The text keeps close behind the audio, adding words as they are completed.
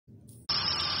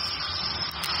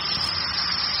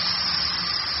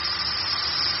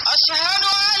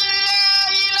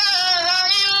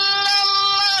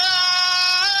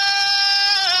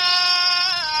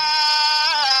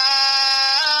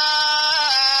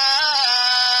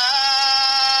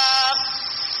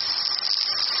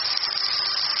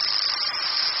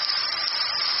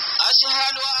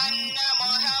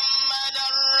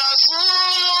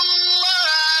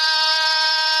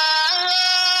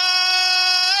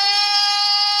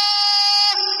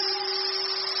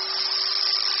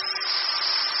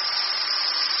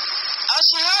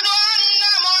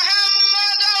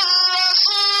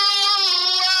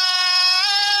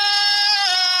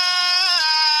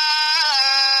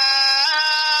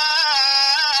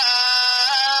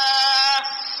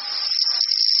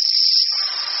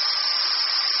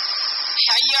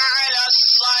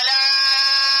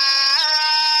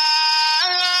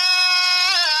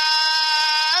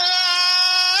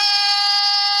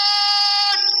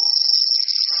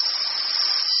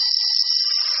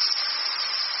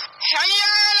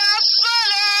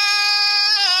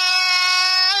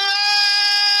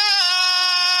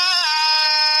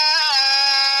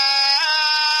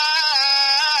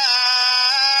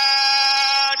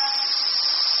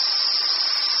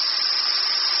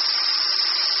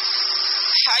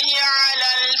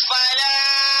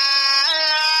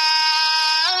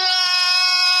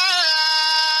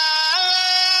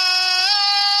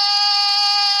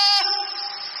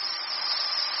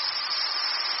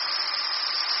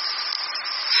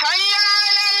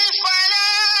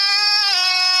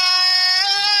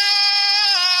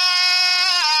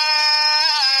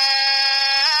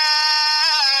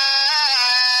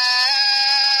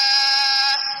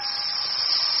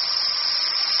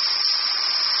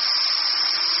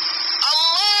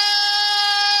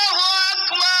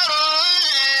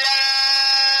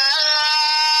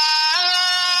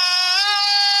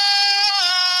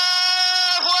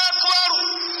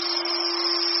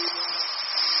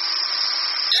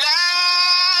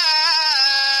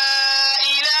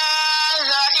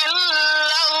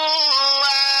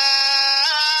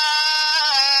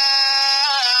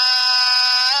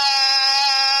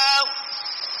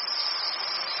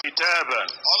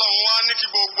Ọlọ́run wá ní kí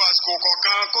gbogbo àsìkò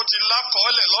kọ̀ọ̀kan kó ti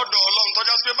lákọọ́lẹ̀ lọ́dọ̀ Ọlọ́run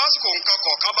tọ́já sí pé básìkò nǹkan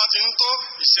kọ̀ọ̀kan bá ti ń tó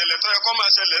ìṣẹ̀lẹ̀ tó yẹ kó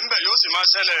máa ṣẹlẹ̀ ńbẹ̀ yóò sì máa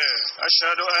ṣẹlẹ̀.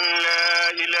 Ashhadu an la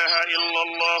ilaha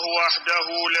illallah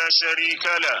wahdahu la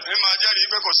sharika lah. Ní máa jẹ́rìí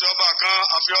pé kò sí ọba kan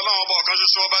àfi Ọlọ́run ọba ọ̀kan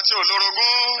ṣoṣo ọba tí ò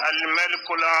lórogún.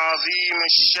 Al-malikul azim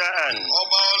ash-sha'n.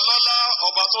 Ọba ọlọ́lá,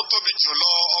 ọba tó tóbi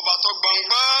jùlọ, ọba tó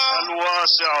gbọngbọ́n.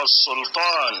 Al-wasi'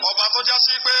 as-sultan. Ọba tó já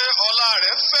sí pé ọlá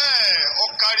rẹ̀ fẹ̀, ó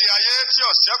kárí ayé tí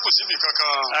ó ṣẹ́kù síbi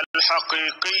kankan.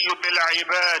 Al-haqiqi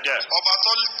bil-ibada. Ọba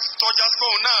tó já sí pé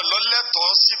òun náà ló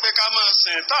lẹ́tọ̀ọ́ sí pé ká máa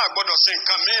sìn tá a gbọ́dọ̀ sìn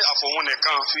nǹkan mí àfòun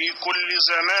nìkan. Fi kulli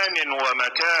zamanin wa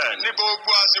makan. Ní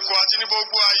gbogbo àsìkò àti ní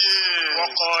gbogbo ayé. Wa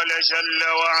qala jalla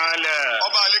wa ala.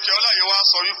 Ọba àlekè ọlá yìí wá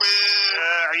sọ wípé.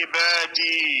 Ya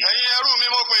ibadi. Ẹ̀yin ẹrú mi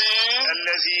mo pè yín.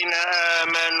 Alladhina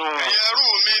amanu. Ẹ̀yin ẹrú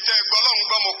mi tẹ́ gbọ́ Ọlọ́run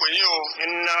gbọ́ mo pè yín o.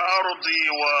 Inna ardi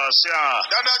wasi'a.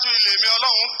 Dádájú ilé mi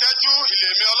Ọlọ́run tẹ́jú, ilé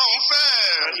mi Ọlọ́run fẹ̀.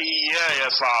 Fa iyyaya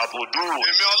fa'budun.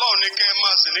 Èmi Ọlọ́run ní kẹ́ ẹ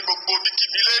máa sìn ní gbogbo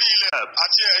ibikíbi lérí ilẹ̀.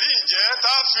 Àti ẹ̀rí ǹjẹ́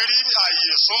tá a fi rí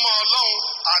àyè súnmọ́ Ọlọ́run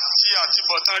àti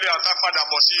àtibọ̀tán rẹ̀ àtàpadà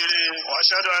bọ̀ sí eré. Wa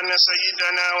ashhadu anna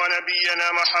sayyidana wa nabiyyana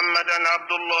Muhammadan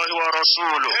abdullahi wa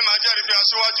rasuluhu. Ẹ máa jẹ́rìí pé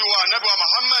aṣíwájú wa Ànábì wa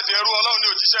Muhammad ẹrú Ọlọ́run ní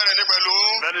òjíṣẹ́ rẹ̀ ní pẹ̀lú.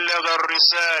 Ballagha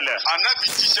ar-risala. Ànábì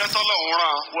jíṣẹ́ tọ́lọ́run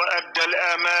rán. Wa adda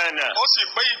al-amana. Ó sì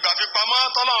pé ìgbà fipamọ́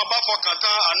tọ́lọ́run bá fọkàn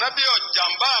tán Ànábì ò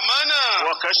jàmbá àmánà.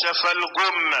 Wa kashafa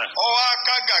al-ghumma. Ó wá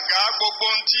ká gàgá gbogbo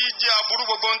ohun tí jẹ́ aburú,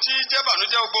 gbogbo ohun tí jẹ́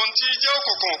bànújẹ́, gbogbo ohun tí jẹ́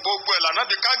òkùnkùn, gbogbo ẹ̀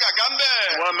l'Ànábì ká gàgá ń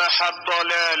bẹ̀. Wa maha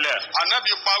ad-dalala.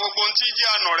 Ànábì pa gbogbo ohun tí jẹ́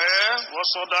ànù rẹ̀. Wa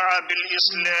sada'a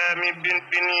bil-islami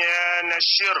binyan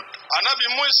ash-shirk. Ànábì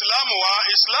mú ìsìláàmù wá,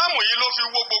 ìsìláàmù yìí ló fi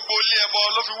wó gbogbo ilé ẹbọ,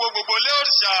 ló fi wó gbogbo ilé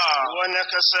òrìṣà. Wa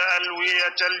nakasa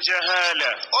alwiyata al-jahala.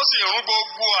 Ó sì rún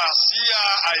gbogbo àsíá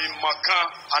àìmọ̀kan.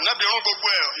 Ànábì rún gbogbo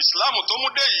ẹ̀, ìsìláàmù tó mú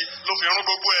dé yìí ló fi rún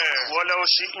gbogbo ẹ̀. Walau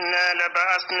shi'na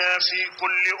laba'athna fi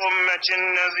kulli ummatin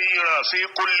nadhira fi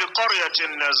kulli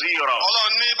qaryatin nadhira.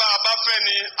 Ọlọ́run ní bá a bá fẹ́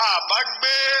ni a bá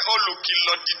gbé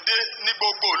olùkìlọ̀ dìde ní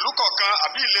gbogbo ìlú kọ̀ọ̀kan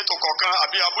àbí ìletò kọ̀ọ̀kan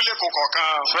àbí abúlé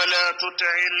kọ̀ọ̀kan. Fala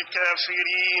tuti'il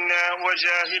kafirina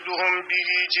wajahidhum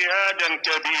bihi jihadan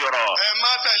kabira. Ẹ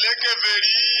má tẹ̀lé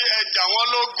kèfèrí, ẹ jà wọ́n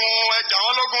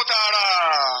lógun tààrà.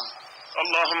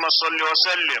 اللهم صل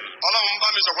وسلم. Ọlọ́run bá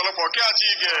mi sọ̀pọ̀lọpọ̀ kí àti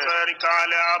ìgẹ̀. بارك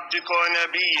على عبدك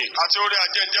ونبيك. Àti orí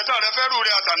àjẹjẹtàn rẹ fẹ́ rú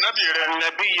rẹ àtànábì rẹ.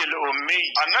 النبي الأمي.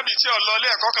 Ànábì tí ó lọ ilé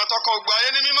ẹ̀kọ́ kan tọ́kọ gba ayé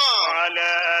ní mímọ́. وعلى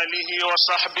آله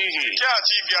وصحبه. Kí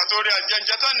àti ìgẹ̀ àti orí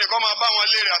àjẹjẹtàn nìkan máa bá wọn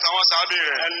léèrè àtàwọn sàábì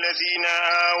rẹ̀. الذين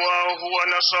آووه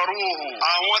ونصروه.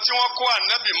 Àwọn tí wọ́n kó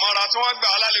ànábì mọ́ra, tí wọ́n gbà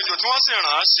á lálejò, tí wọ́n sì rán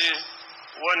án ṣe.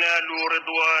 ونالوا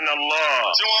رضوان الله.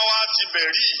 Tí wọ́n wá ti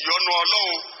bẹ̀rí ìyọ́nú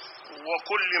Ọlọ́run.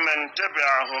 وكل من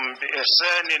تبعهم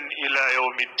بإحسان إلى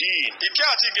يوم الدين. Ìkẹ́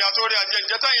àti ìgẹ̀ àti orí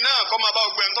àjẹjẹtàn yìí náà kó máa bá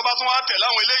gbogbo ẹni tó bá tún wá tẹ̀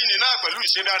láwọn eléyìí náà pẹ̀lú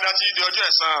ìṣe dáadáa tí di ọjọ́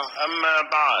ẹ̀san. أما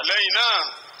بعد. Lẹ́yìn náà.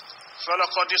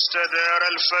 فلقد استدار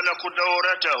الفلك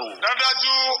دورته.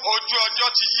 Dájú ojú ọjọ́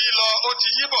ti yí lọ, ó ti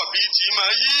yí bọ̀ bí tí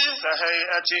máa yí.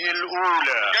 كهيئته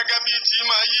الأولى. Gẹ́gẹ́ bí tí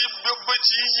máa yí, bí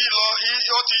tí yí lọ,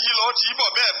 ó ti yí lọ, ó ti yí bọ̀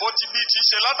bẹ́ẹ̀ bó ti bí ti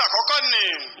ṣe látàkọ́kọ́ nì.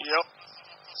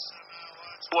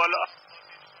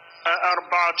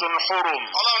 أربعة حرم.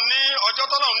 Ọlọ́run ní ọjọ́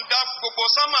tọ́lọ́run dá gbogbo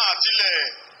sánmà àtilẹ̀,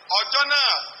 ọjọ́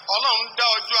náà Ọlọ́run dá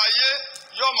ọjọ́ ayé,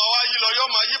 yóò máa wá yí lọ, yóò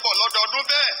máa yí bọ̀ lọ́dọọdún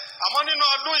bẹ́ẹ̀. Àmọ́ nínú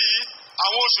ọdún yìí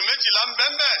àwọn oṣù méjìlá ń bẹ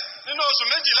ńbẹ̀, nínú oṣù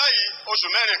méjìlá yìí oṣù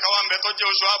mẹ́rin kan wà ń bẹ tó jẹ́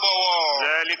oṣù àbọ̀wọ̀.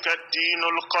 ذلك الدين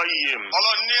القيم.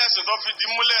 Ọlọ́run ní ẹ̀sìn tó fi di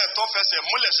múlẹ̀, tó fẹsẹ̀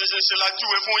múlẹ̀ ṣeṣeṣe la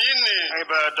júwe fún yín ni.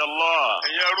 عباد الله.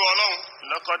 Ẹ̀yin ẹrú Ọlọ́run.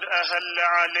 لقد أهل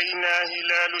علينا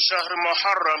هلال شهر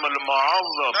محرم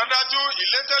المعظم. Dájú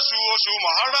ìlétẹ̀sù oṣù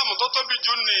Muharram tó tóbi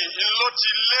jù ní ló ti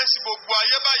lé sí gbogbo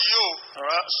ayé báyìí o.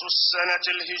 رأس السنة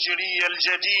الهجرية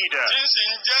الجديدة. Tí ń sì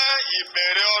ń jẹ́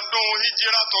ìbẹ̀rẹ̀ ọdún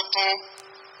hijira tuntun.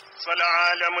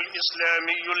 فالعالم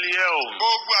الإسلامي اليوم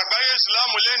gbogbo àgbáyé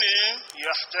ìsìláàmù lénìí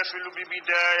يحتفل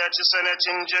ببداية سنة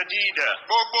جديدة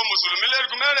gbogbo mùsùlùmí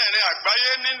lẹ́rìkún mẹ́rẹ̀ẹ̀rin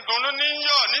àgbáyé ní dunnú ní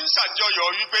yọ̀ ní ṣàjọyọ̀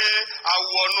wípé a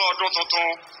wọnú ọdún tuntun.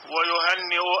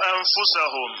 ويهنئ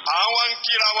أنفسهم àwọn ń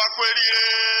kíra wa pé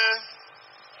ríire.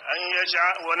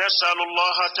 ونسأل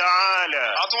الله تعالى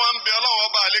àtúwọ̀n ń bẹ ọlọ́run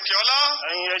ọba àlekè ọlá.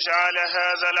 أن يجعل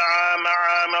هذا العام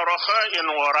عام رخاء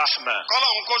ورحمة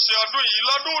kọ́lọ́run kó ṣe ọdún yìí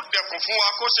lọ́dún dẹ̀kùn fún wa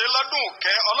kó ṣe lọ́dún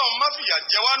kẹ́ ọlọ́run má fìyà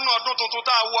jẹ wá nú ọdún tuntun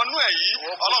tá a wọnú ẹ̀ yìí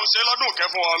ọlọ́run ṣe lọ́dún kẹ́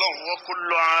fún wa ọlọ́run. وكل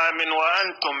عام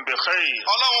وأنتم بخير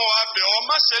ọlọ́run wa bẹ̀ ọ́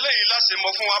má ṣe léyìí láṣẹ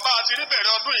mọ́ fún wa bá a ti rí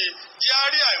bẹ̀rẹ̀ ọdún yìí jẹ́ á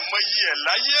rí àìmọye ẹ̀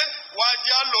láyé wá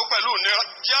jẹ́ á lò ó pẹ̀lú ìnira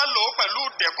jẹ́ á lò ó pẹ̀lú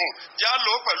dẹ̀kùn jẹ́ á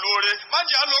lò ó pẹ̀lú oore má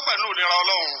jẹ́ á lò ó pẹ̀lú ìnira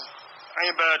ọlọ́run.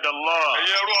 عباد الله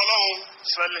ẹ̀yẹ ẹrú ọlọ́run.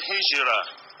 فالهجرة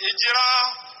ìjìrá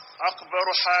أكبر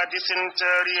حادث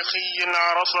تاريخي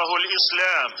عرفه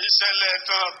الإسلام ìṣẹ̀lẹ̀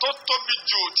ìtàn tó tóbi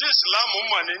jù tí ìsìláàmù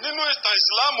mọ̀ ní nínú ìtàn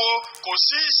ìsìláàmù kò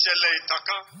sí ìṣẹ̀lẹ̀ ìtàn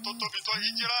kan tó tóbi tó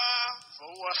ìjìrá.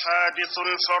 فهو حادث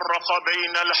فرق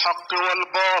بين الحق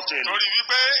والباطل torí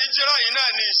wípé ìjìrá yìí náà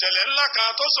ni ìṣẹ̀lẹ̀ ńlá kan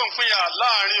tó ṣòǹpinya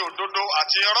láàrin òdodo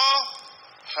àti irọ́.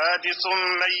 حادث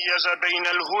ميز بين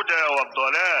الهدى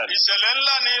والضلال ìṣẹ̀lẹ̀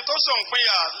ńlá ni tó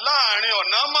ṣòǹpinya láàrin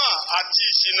ọ̀nàmọ̀ àti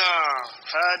ìṣìnà.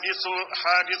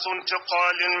 حادث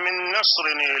انتقال من نصر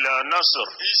إلى نصر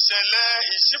ìṣẹ̀lẹ̀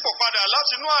ìṣípòpadà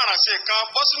láti inú àrànṣe kan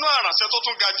bọ́ sínú àrànṣe tó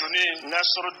tún ga jù ni.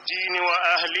 نصر الدين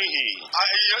وأهله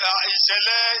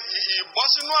ìṣẹ̀lẹ̀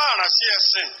ìbọ́sínú àrànṣe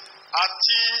ẹ̀sìn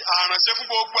àti àrànṣe fún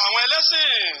gbogbo àwọn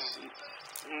ẹlẹ́sìn.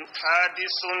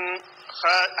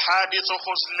 حادث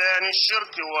خذلان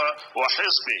الشرك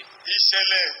وحزبه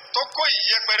ìṣẹ̀lẹ̀ tó kó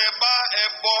ìyẹpẹrẹ bá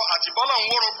ẹbọ àti bọ́lọ̀hún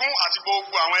wórogún àti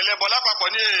gbogbo àwọn ẹlẹ́bọ lápapọ̀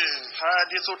ní.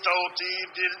 حادث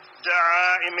توطيد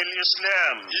دعائم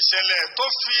الإسلام ìṣẹ̀lẹ̀ tó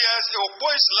fi òpó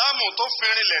ìsìláàmù tó fi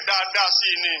rinlẹ̀ dáadáa sí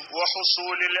i ni.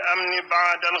 وحصول الأمن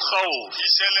بعد الخوف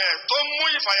ìṣẹ̀lẹ̀ tó mú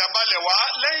ìfàyàbalẹ̀ wá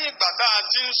lẹ́yìn ìgbà tá a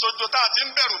ti ń sojo tá a ti ń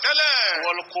bẹ̀rù tẹ́lẹ̀.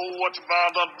 والقوة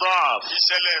بعد الضعف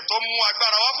ìṣẹ̀lẹ̀ tó mú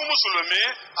agbára wá fún mùsùlùmí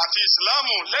àti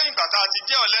ìsìláàmù lẹ́yìn ìgbà tá a ti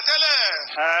jẹ́ ọ̀lẹ tẹ́lẹ̀.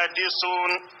 حادث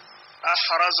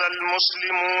أحرز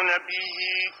المسلمون به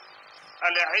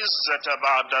العزة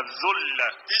بعد الذلة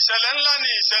ìṣẹ̀lẹ̀ ńlá ni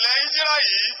ìṣẹ̀lẹ̀ ìjírá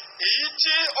yìí èyí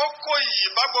tí ó kó iyì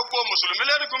bá gbogbo mùsùlùmí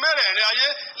lẹ́rìkún mẹ́rẹ̀ẹ̀rin ayé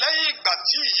lẹ́yìn ìgbà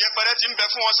tí ìyẹpẹrẹ ti ń bẹ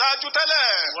fún wọn ṣáájú tẹ́lẹ̀.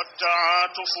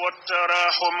 والتعاطف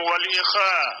والتراحم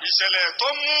والإخاء ìṣẹ̀lẹ̀ tó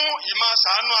mú ìmọ̀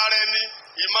ṣàánú ara ẹni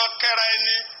ìmọ̀ kẹ́ra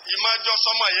ẹni ìmọ̀ jọ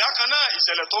sọmọ ìyá kan náà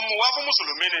ìṣẹ̀lẹ̀ tó mú wá fún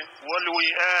mùsùlùmí ni.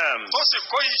 والوئام tó sì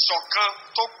kó ìṣọ̀kan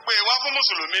tó gbé wá fún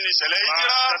mùsùlùmí ni ìṣẹ̀lẹ̀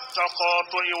ìjírá. بعد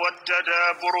التقاطع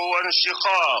والتدابر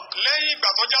وانشقاق lẹ́yìn ìgbà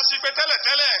tó já sí pé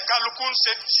tẹ́lẹ̀tẹ́lẹ̀ kálukú ń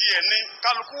ṣe tiẹ̀ ni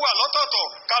kálukú wà lọ́tọ̀ọ̀tọ̀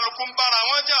kálukú ń bára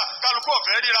wọn jà kálukú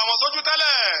ọ̀fẹ́ ríra wọn sójú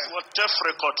tẹ́lẹ̀.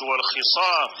 والتفرقة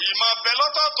والخصام ìmọ̀ bẹ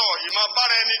lọ́tọ̀ọ̀tọ̀ ìmọ̀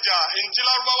bára ẹni jà ntí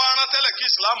lárúbáwá rán tẹ́lẹ̀ kí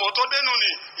ìsìlámù tó dénú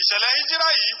ni ìṣẹ̀lẹ̀ ìjírá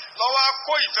yìí lọ́wọ́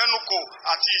kó ìfẹnukò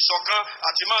àti ìṣọ̀kan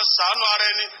àti máa ṣàánú ara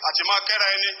ẹni àti máa kẹ́ra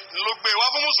ẹni ló gbé wá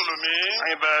fún mùsùlùmí.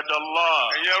 عباد الله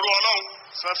ẹ̀yin ẹrú ọlọ́run.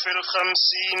 ففي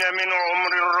 50 من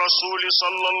عمر الرسول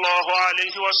صلى الله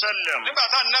عليه وسلم nígbà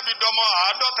tá nẹ́bi dọmọ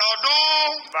 50 ọdún.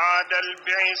 بعد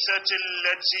البعثة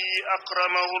التي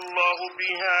أكرمه الله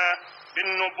بها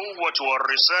بالنبوة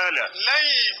والرسالة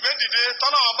lẹ́yìn ìgbédìde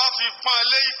tọ́lọ́wọ́n bá fi pọ́n ẹ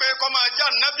léyìí pé kó máa já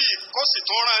nábì kó sì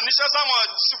tún rán níṣẹ́ sáwọn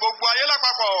sí gbogbo ayé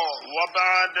lápapọ̀.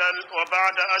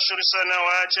 وبعد 10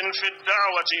 سنوات في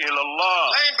الدعوة إلى الله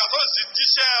lẹ́yìn ìgbà tó sì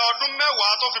jíṣẹ́ ọdún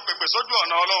 10 tó fi pèpè sójú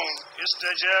ọ̀nà ọlọ́run.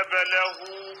 استجاب له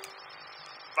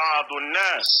بعض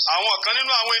الناس àwọn kan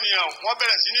nínú àwọn ènìyàn wọ́n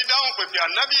bẹ̀rẹ̀ sí ní dáhùn pèpè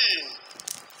ànábì.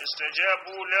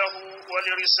 استجابوا له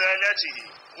ولرسالته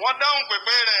wọ́n dáhùn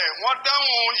pèpè rẹ̀ wọ́n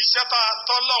dáhùn iṣẹ́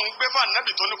tọ́lọ́hún gbé fún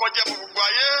ànábì tó ní kó jẹ́ gbogbo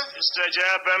ayé.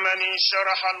 استجاب من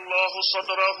شرح الله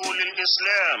صدره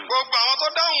للإسلام gbogbo àwọn tó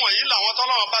dáhùn wọ̀nyí làwọn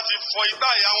tọ́lọ́hún bá ti fọ igbá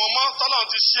ìyá wọn mọ́ tọ́lọ́hún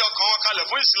ti ṣí ọkàn wọn kalẹ̀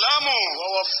fún ìsìláàmù.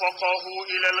 ووفقه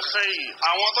إلى الخير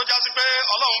àwọn tó jásí pé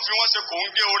ọlọ́run fi wọ́n ṣe kò ń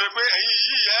gé oore pé ẹ̀yin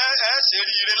yìí ẹ ṣe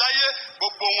rí ire láyé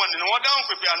gbogbo wọn nínú wọn dáhùn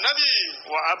pèpè ànábì.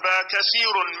 وأبى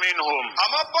كثير منهم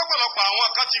àmọ́ pọ̀pọ̀lọpọ̀ àwọn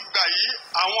kan ti gbà yìí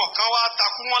àwọn kan wá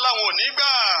takú wọn láwọn ò ní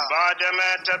gbà. بعدما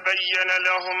تبين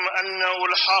لهم أنه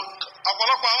الحق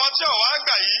ọ̀pọ̀lọpọ̀ àwọn tí ò wá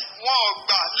gbà yìí wọn ò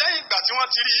gbà lẹ́yìn ìgbà tí wọ́n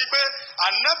ti rí i pé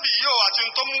ànábì yóò àti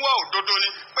tó mú wá òdodo ni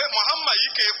pé Muhammad yìí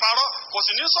kè é parọ́ kò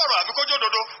sì ní sọ̀rọ̀ àbí kójó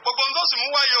òdodo gbogbo ohun tó sì mú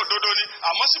wáyé òdodo ni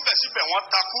àmọ́ síbẹ̀síbẹ̀ wọ́n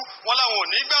takú wọn làwọn ò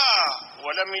ní gbà.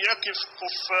 ولم يقف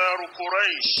كفار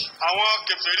قريش àwọn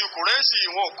kèfèrí Kùrẹ́ṣì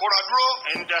wọn ò kóra dúró.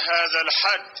 عند هذا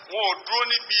الحد wọn ò dúró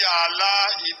níbi ààlà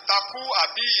ìtakú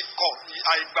àbí ikọ̀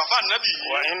àìgbàfà ànábì yìí.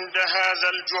 وعند هذا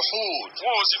الجحود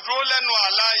wọn ò sì dúró lẹ́nu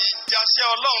ààlà ìjàṣẹ́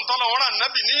ọlọ́run tọ́lọ́run Ọlọ́run rán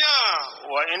nábì níyàn.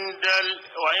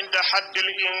 وعند حد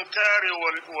الإنكار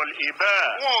والإباء.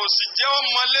 wọn ò sì jẹ́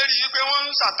ọmọ lérí pé wọ́n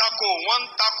ń ṣàtakò wọ́n ń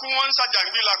takú wọ́n ń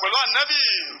ṣàjàngbìlà pẹ̀lú ànábì.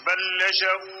 بل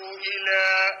لجأوا إلى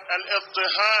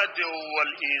الاضطهاد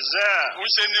والإيذاء. ń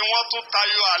ṣe ni wọ́n tún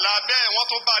tayọ àlà bẹ́ẹ̀ wọ́n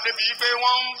tún bá a débi pé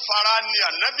wọ́n ń fara ni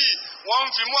ànábì wọ́n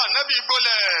ń fi mú ànábì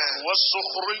gbólẹ̀.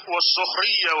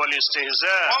 والسخرية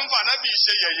والاستهزاء. wọ́n ń fa ànábì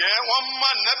ṣe yẹ̀yẹ́ wọ́n ń má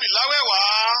ànábì láwẹ̀wá.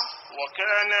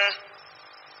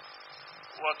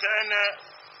 وكان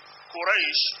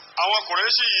قريش. àwọn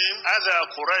kùrẹ́ṣì yìí. أذى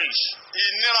قريش.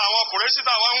 ìnira àwọn kùrẹ́ṣì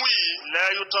táwa ń wí yìí. لا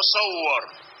يتصور.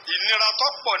 ìnira tó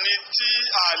pọ̀ ni tí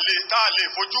tá a lè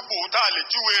fojú bù tá a lè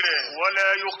júwe rẹ̀. ولا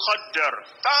يقدر.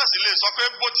 tá a sì lè sọ pé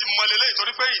bó ti mọ lélẹ́yìí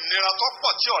torí pé ìnira tó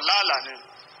pọ̀ tí ọ̀la àlà ni.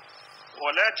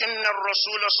 ولكن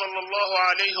الرسول صلى الله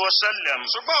عليه وسلم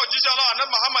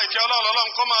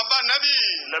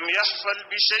لم يحفل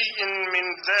بشيء من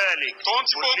ذلك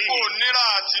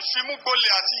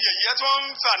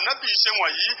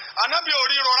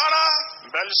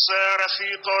بل سار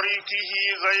في طريقه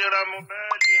غير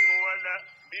مبال ولا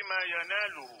بما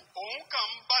يناله. òun kàn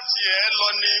ń bá tiẹ̀ lọ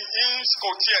ni kò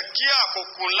tiẹ̀ kí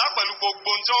àkókò ńlá pẹ̀lú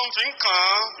gbogbo tí wọ́n fi ń kàn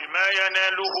án. بما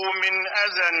يناله من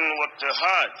أذى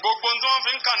واضطهاد. gbogbo tí wọ́n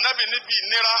fi ń kàn nábì níbi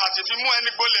ìnira àti fi mú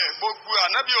ẹni gbolẹ̀ gbogbo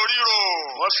ànábì oríro.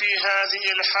 وفي هذه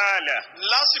الحالة.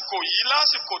 lásìkò yìí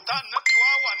lásìkò tá ànábì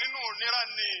wá wà nínú ìnira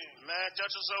ni.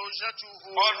 ماتت زوجته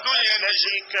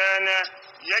التي كان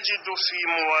يجد في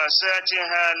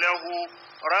مواساتها له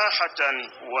راحة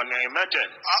ونعمة.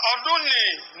 ọdún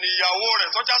níyàwó rẹ̀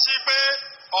tọ́já sí pé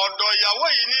ọ̀dọ̀ ìyàwó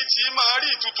yìí ní tí máa rí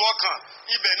ìtutù ọkàn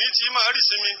ibẹ̀ ní tí máa rí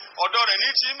sinmi ọ̀dọ̀ rẹ̀ ní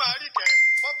tí máa rí kẹ́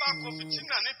bọ́bá kò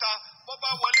fìtínà níta bọ́bá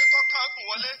wọlé tọ́kàgùn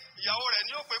wọlé ìyàwó rẹ̀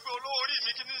ní ó pé pé olówó orí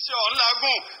mi kí ní ṣe ọ̀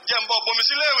ńlágùn jẹ́ ń bọ̀ bomi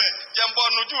síléèwẹ̀ jẹ́ ń bọ̀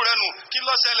nujú rẹ̀ nù kí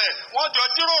ló ṣẹlẹ̀ wọ́n jọ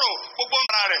jíròrò gbogbo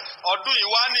ara rẹ̀ ọdún yìí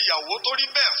wá ní ìyàwó tó rí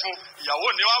bẹ́ẹ̀ fún ìyàwó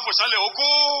ní wàá fòṣánlẹ̀ okú.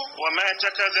 ومات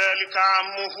كذلك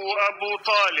عمه أبو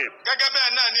طالب. gẹ́gẹ́ bẹ́ẹ̀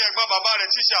náà ni ẹ̀gbọ́n bàbá rẹ̀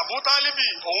tí ṣe Abu Talibi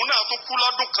òun náà tún kú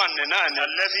lọ́dún kan nì náà ni.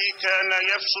 الذي كان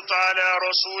يبسط على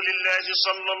رسول الله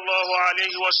صلى الله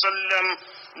عليه وسلم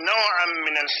نوعا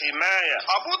من الحماية.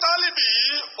 Abu Talibi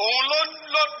yìí òun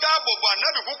ló dáàbòbò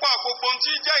ànábì púpọ̀ gbogbo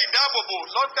tí jẹ́ ìdáàbòbò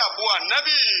ló dàbò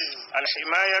ànábì.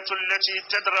 الحماية التي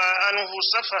تدرى عنه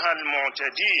سفه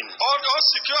المعتدين. ó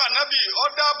sì kí ànábì ó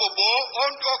dáàbòbò ó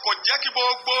kò jẹ́ kí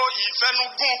gbogbo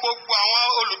ìfẹnugún gbogbo àwọn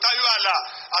olùtayọ àlà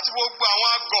àti gbogbo àwọn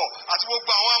àgọ̀ àti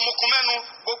gbogbo àwọn amukumẹ́nu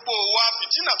gbogbo wa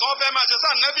fìtínà tí wọ́n fẹ́ máa ṣe sí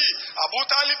ànábì Abu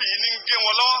Talibi yìí ní ń gé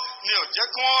wọn lọ́wọ́ ni ò jẹ́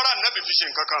kí wọ́n rà ànábì fi ṣe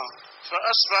nǹkan kan.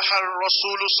 فأصبح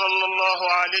الرسول صلى الله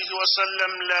عليه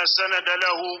وسلم لا سند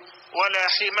له ولا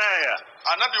حماية.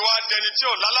 ànábì wa dẹni tí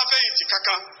ò lálàfẹ̀yìntì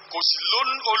kankan kò sí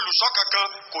olùṣọ́ kankan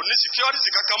kò ní security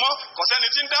kankan mọ́ kò sẹ́ni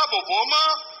tí ń dáàbò bò ó mọ́.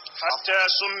 حتى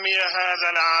سمي هذا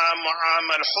العام عام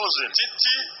الحزن.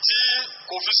 títí tí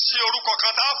kò fi sí orúkọ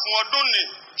kan tá a fún ọdún ni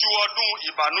ju ọdún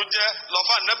ìbànújẹ́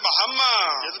lọ́fà ní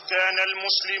Muhammad. إذ كان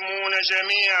المسلمون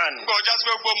جميعا. gbọ́dọ̀ sí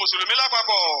gbogbo mùsùlùmí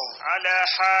lápapọ̀.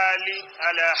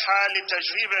 على حال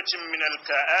تجربة من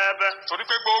الكآبة. torí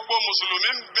pé gbogbo mùsùlùmí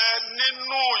ń bẹ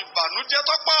nínú ìbànújẹ́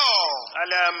tó pọ̀.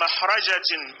 على محرجة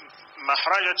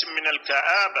من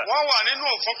الكآبة. wọ́n wà nínú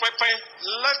òfin pínpín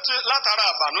látara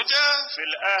àbànújẹ́. في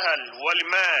الأهل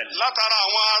والمال. látara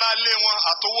àwọn ará ilé wọn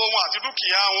àtowó wọn àti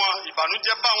dúkìá wọn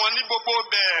ìbànújẹ́ bá wọn ní gbogbo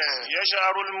bẹ́ẹ̀.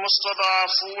 يشعر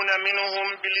المستضعفون منهم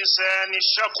بلسان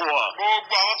الشقوى.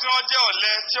 gbogbo àwọn tí wọ́n jẹ́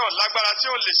ọ̀lẹ tí ò lágbára tí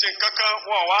ò lè ṣe nǹkan kan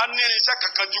wọn wá ní irinṣẹ́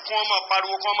kankan ju kí wọ́n máa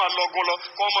pariwo kí wọ́n máa lọ́gun lọ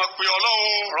kí wọ́n máa pe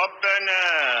Ọlọ́run. ربنا.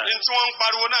 ní tí wọ́n ń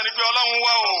pariwo náà ni pé Ọlọ́run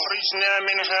wá o. أخرجنا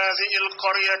من هذه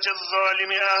القرية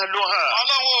الظالم أهلها.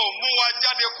 Ọlọ́run ò mú wa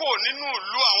jáde kúrò nínú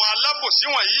ìlú àwọn alábòsí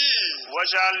wọ̀nyí.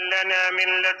 واجعل لنا من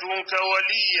لدنك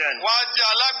وليا. wá jẹ́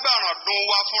alágbàrandùn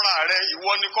wa fúnra rẹ̀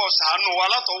ìwọ ni kó ṣàánú wa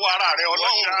látọwọ́ ara rẹ̀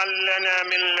Ọlọ́run. واجعل لنا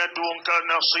من لدنك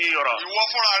نصيرا. ìwọ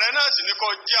fúnra rẹ̀ náà sì ni kó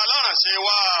jẹ́ alárànṣe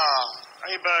wa.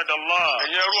 عباد الله.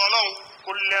 ẹ̀yin ẹrú Ọlọ́run.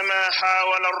 كلما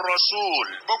حاول الرسول.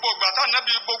 gbogbo ìgbà tá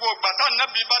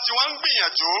nàbí bá ti wá ń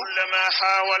gbìyànjú. كلما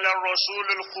حاول الرسول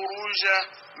الخروج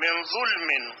من ظلم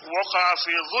وقع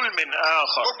في ظلم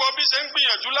آخر. gbogbo bí ṣe ń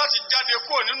gbìyànjú láti jáde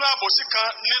kúrò nínú àbòsí kan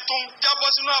ní tó ń jábọ́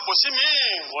sínú àbòsí míì.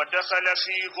 ودخل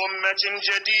في غمة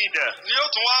جديدة. ni yóò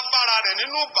tún wá bára rẹ̀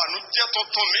nínú ìbànújẹ́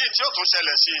tuntun míì tí yóò tún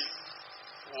ṣẹlẹ̀ sí i.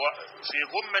 وفي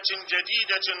غمة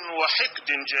جديدة وحقد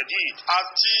جديد.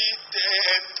 àti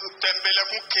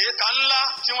tẹ̀m̀bẹ̀lẹ̀kùn kéèta ńlá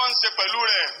tí wọ́n ń ṣe pẹ̀lú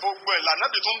rẹ̀ gbogbo ẹ̀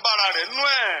lànàbì tó ń bára rẹ̀ nú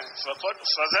ẹ̀.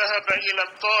 فذهب إلى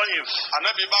الطائف.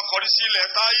 ànàbì bá kọrí sí ilẹ̀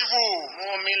Táífù.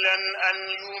 مؤملا أن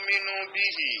يؤمنوا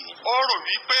به. ó rò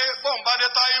wípé bóun bá dé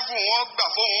Táífù wọ́n gbà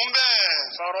fóun bẹ́ẹ̀.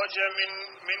 خرج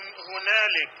من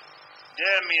هنالك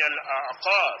دامي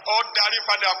الأعقاب. ó darí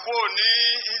padà kúrò ní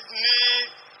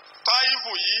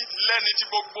Táífù yìí lẹ́ni tí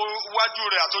gbogbo iwájú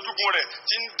rẹ̀ àtojúgun rẹ̀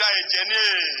ti ń da ẹ̀jẹ̀ ní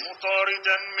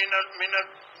مطاردا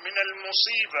من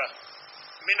المصيبة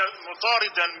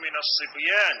مطاردا من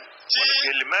الصبيان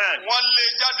والغلمان. wọ́n lé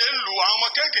jáde ń lu àwọn ọmọ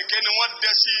kéékèèké ni wọ́n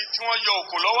dẹ sí tí wọ́n yọ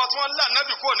òkú lọ́wọ́ tí wọ́n lé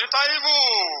ànábì kúrò ní Táífù.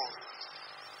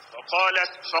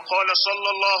 فقال صلى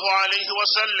الله عليه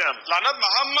وسلم lànà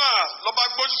Muhammad ló bá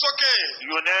gbójú sókè.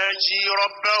 يناجي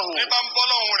ربه. ní bá ń bọ́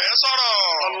lọ́hùn rẹ̀ sọ̀rọ̀.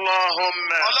 اللهم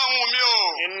ọlọ́hun mi o.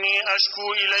 إني أشكو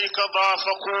إليك ضعف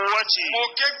قوتي. mo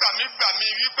ké gbàmígbàmí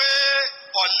wípé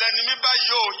ọ̀lẹ ni mí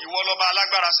báyìí o, ìwọ lọ́ba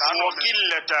alágbára ṣàánú mi.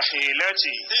 وقلة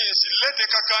حيلتي. ìsìlédè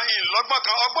kankan ìlọ́gbọ̀n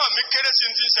kan ọgbọ́n mi kéré sí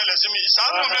ti ń ṣẹlẹ̀ sí mi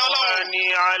ìṣàánú mi ọlọ́run. وهواني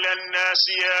على الناس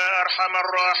يا أرحم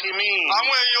الراحمين.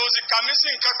 àwọn èèyàn ò sì kà mí sí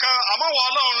nǹkan kan àmọ́ wọ́n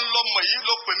ọlọ́run lọ mọ̀ yìí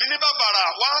ló pè mí ní bàbàrà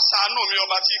wá ṣàánú mi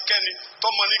ọba tí kẹ́ni tó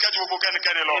mọ ní kẹ́jú gbogbo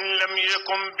kẹ́nikẹ́ni lọ. إن لم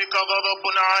يكن بك غضب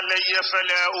علي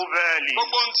فلا أبالي.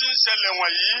 gbogbo ohun tí ń ṣẹlẹ̀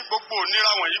wọ̀nyí gbogbo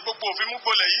òníra wọ̀nyí gbogbo òfin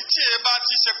múgbolẹ̀ yìí tí ẹ bá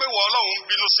ti ṣe pé wọ́n ọlọ́run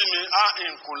bínú sí mi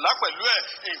nkùnlá pẹ̀lú ẹ̀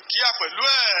nkíyà pẹ̀lú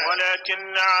ẹ̀. ولكن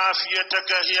عافيتك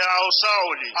هي أوسع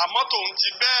لي. àmọ́ tòun ti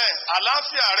bẹ́ẹ̀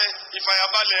àlàáfíà rẹ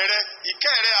ìfàyàbalẹ̀ rẹ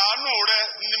ìkẹ́ rẹ àánú rẹ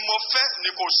ni mo fẹ́ ni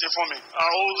kò ṣe fún mi.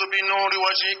 أعوذ بنور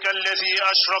وجهك الذي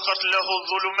أشرقت له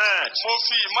الظلمات. mo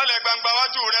fi ìmọ́lẹ̀ gbangba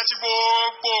wájú rẹ tí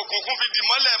gbogbo òkùnkùn fi dì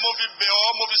mọ́lẹ̀ mo fi bẹ̀ ọ́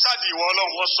mo fi sáàdì ìwọ ọlọ́run.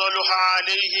 وصلح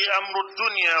عليه أمر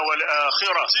الدنيا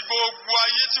والآخرة. tí gbogbo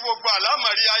ayé tí gbogbo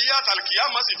àlámọ̀rí ayé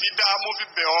àtàlùkìyámọ̀ sì fi dá mo fi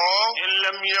bẹ̀ ọ́. إن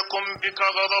لم يكن بك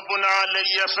غضب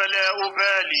علي فلا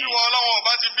أبالي. tí wọ́n ọlọ́run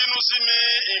ọba ti bínú sí mi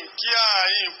nkíà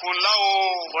ìkùnlá o.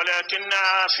 ولكن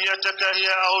عافيتك هي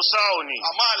أوسعني.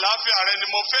 àmọ́ àlàáfíà rẹ ni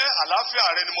mo fẹ́ àlàáfíà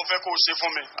rẹ ni mo fẹ́ kó o ṣe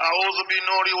fún mi. أعوذ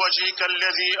بنور وجهك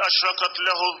الذي أشرقت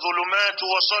له الظلمات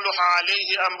وصلح عليه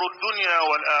أمر الدنيا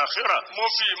والآخرة. mo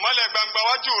fi ìmọ́lẹ̀ gbangba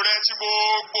wájú rẹ tí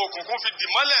gbogbo òkùnkùn fi dì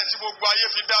mọ́lẹ̀ tí gbogbo ayé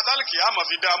fi dá àtàlùkìyámọ̀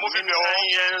fi dá mo fi bẹ̀ ọ́. أن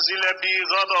ينزل بي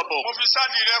غضبك. mo fi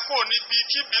sáàdì rẹ kó níbi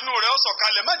kí bínú rẹ ó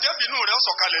sọ̀kalẹ̀ má jẹ́ bínú rẹ ó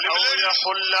sọ̀kalẹ̀ أو lémi-lérí.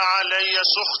 يحل علي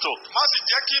سخطك. má sì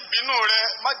jẹ́ kí bínú rẹ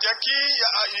má jẹ́ kí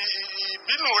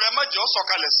ìbínú rẹ má jẹ́ ó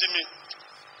sọ̀kalẹ̀ sí mi.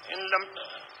 إن لم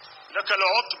لك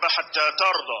العتب حتى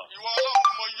ترضى. ìwọ ọlọ́run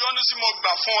ni mo yọ́nú sí mo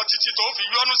gbà fún ọ títí tó fi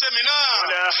yọ́nú sẹ́mi náà.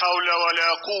 ولا حول ولا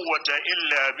قوة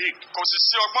إلا بك. kò sì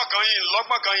sí ọgbọ́n kan yìí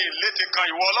lọ́gbọ́n kan yìí létè kan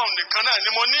ìwọ ọlọ́run nìkan náà ni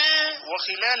mo ní.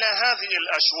 وخلال هذه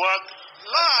الأشواق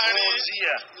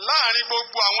المؤذية láàrin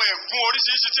gbogbo àwọn ẹ̀gún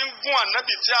oríṣiríṣi tí ń gún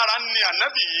ànábì tí ara ń ni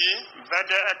ànábì yìí.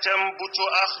 بدأت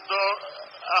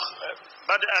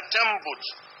تنبت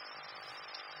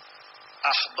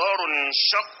أحضار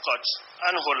انشقت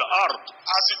عنه الأرض.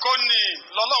 àsìkò ni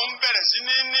lọ́lọ́run bẹ̀rẹ̀ sí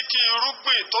ní kí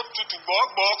irúgbìn tó tutù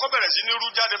gbọ́gbọ́ kó bẹ̀rẹ̀ sí ní rú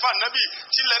jáde fún ànábì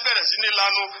tílẹ̀ bẹ̀rẹ̀ sí ní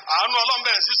lanu àánú ọlọ́run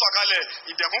bẹ̀rẹ̀ sí sọ̀kalẹ̀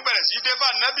ìdẹ̀kùn bẹ̀rẹ̀ sí dé fún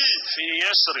ànábì. في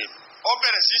يثرب. ó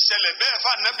bẹ̀rẹ̀ sí ṣẹlẹ̀ bẹ́ẹ̀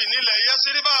fún ànábì nílẹ̀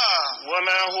Yẹ́síríbà.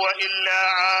 وما هو إلا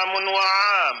عام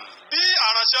وعام. bí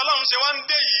àránṣẹ́ ọlọ́run ṣe wá ń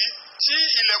dé yìí tí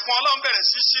ilẹ̀kùn ọlọ́run bẹ̀rẹ̀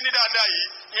sí ní dáadáa yìí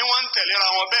ni wọ́n ń tẹ̀léra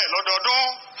wọn bẹ́ẹ̀ lọ́dọọdún.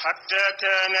 حتى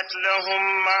كانت لهم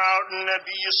مع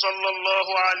النبي صلى الله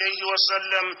عليه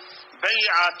وسلم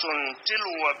بيعة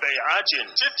تلو بيعة.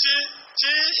 títí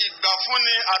tí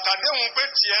ìgbàfúnni àtàdéhùn pé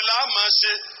tiẹ̀ la máa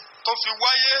ṣe tó fi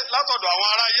wáyé látọ̀dọ̀ àwọn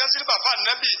ará Yẹ́síríbà fún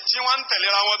ànábì tí wọ́n ń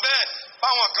tẹ̀léra wọn bẹ́ẹ̀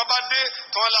báwọn kan bá dé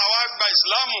tí wọ́n là wá gba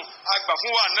ìsìláàmù àgbà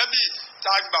fún wa ànábì tá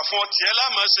a gbà fún ọ tiẹ̀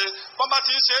láàmú ṣe bọ́n bá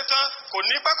ti ń ṣe é tán kò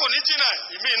ní pẹ́ kò ní jìnnà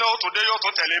ìmí iná ó tó dé yóò tó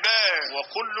tẹ̀lé bẹ́ẹ̀.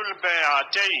 وكل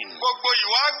البيعتين. gbogbo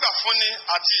ìwà àgbà fúnni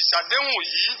àti ìṣàdéhùn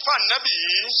yìí fànẹ́bì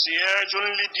yìí. سياج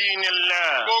لدين الله.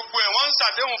 gbogbo ẹ̀ wọ́n ń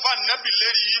ṣàdéhùn fànẹ́bì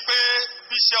lérí yìí pé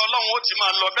bíṣẹ́ ọlọ́run ó ti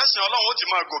máa lọ bẹ́sìn ọlọ́run ó ti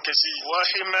máa gòkè sí i.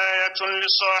 وحماية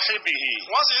لصاحبه.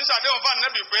 wọ́n sì ń ṣàdéhùn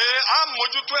fànẹ́bì pé a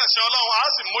mójútó ẹ̀sìn ọlọ́run a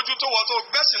sì mójútó wọ́n tó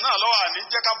gbẹ́sìn náà lọ́wọ́ àní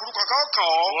jẹ́ ká burúkú kankan kàn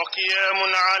ọ́. وقيام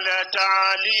على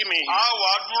تعاليمه. a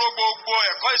wà dúró gbogbo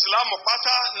ẹ̀kọ́ ìsìlámù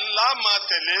pátá ńlá máa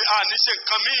tẹ̀lé àníṣe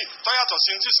nǹkan míì tó yàtọ̀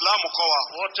sí ti ìsìlámù kọ́ wa.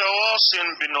 وتواص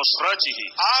بنصرته.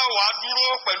 a wà dúró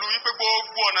pẹ̀lú wípé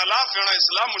gbogbo ọ̀nà láàfin ran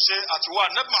ìsìlámù ṣe àtiwá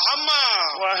nẹ́bí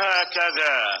Muhammad.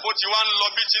 وهكذا. bó ti wá ń lọ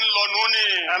bí ti ń lọ nù ni.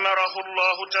 أمره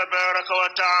الله تبارك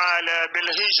وتعالى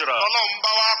بالهجرة. ọlọ́run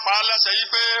bá wa pa á láṣẹ yìí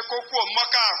pé kó kúrò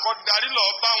Mọ́kà kó darí lọ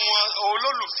bá wọn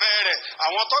olólùfẹ́ rẹ̀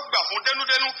àwọn tó gbà fún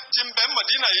dénúdénú tí ń bẹ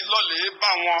Mọ̀dínà yìí lọ́lẹ̀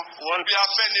bá wọn. bí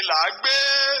afẹ́ni là á gbé.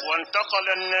 وانتقل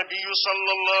النبي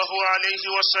صلى الله عليه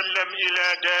وسلم إلى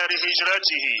دار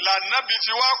هجرته. lànàbí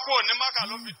fi wá kúrò ní Mọ́kà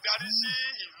ló fi darí sí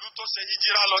ìlú tó ṣe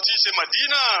hijira lọ tí í ṣe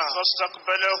Mọ̀dínà.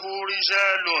 فاستقبله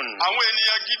رجال. àwọn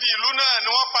ènìyàn gidi ìlú náà ni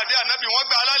wọ́n pàdé ànábì wọ́n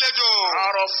gbà á lálejò.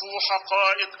 عرفوا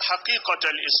حقيقة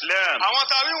الإسلام. àwọn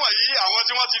táwí wọ̀nyí àwọn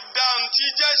tí wọ́n ti dá ohun tí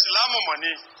jẹ́ ìsìlámù mọ̀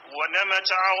ni. ونمت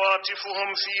عواطفهم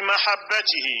في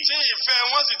محبته tí ìfẹ́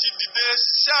wọn sì ti dìde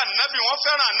sí ànábì, wọ́n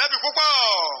fẹ́ràn ànábì púpọ̀.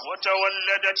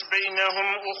 وتولدت بينهم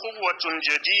أخوة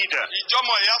جديدة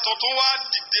ìjọmọ ìyá tuntun wá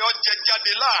dìde ó jẹ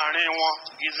jáde láàrin wọn.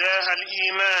 غذاها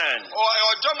الإيمان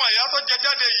ọjọ́mọ ìyá tó jẹ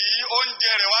jáde yìí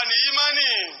oúnjẹ rẹ̀ wá ní ìmánì.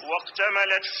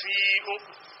 واكتملت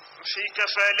في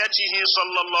كفالته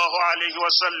صلى الله عليه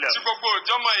وسلم tí gbogbo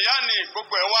ìjọmọ ìyá ni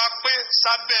gbogbo ẹ̀ wá pé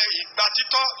sábẹ́ ìgbà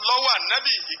títọ́ lọ́wọ́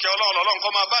ànábì, ìkẹ́ Ọlọ́run kó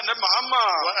máa bá ànábì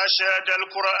Muhammad. وأشاد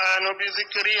القرآن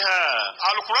بذكرها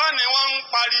Al-Qur'an ni wọ́n ń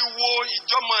pariwo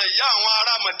ìjọmọ ìyá àwọn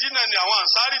ará Mádínà ni àwọn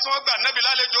ànsárì tí wọ́n gbà ànábì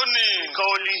lálejò ni.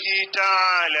 قوله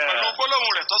تعالى pẹ̀lú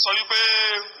gbólóhùn rẹ̀ tó sọ wípé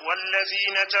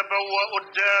والذين تبوأوا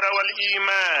الدار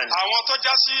والإيمان àwọn tó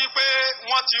já sí pé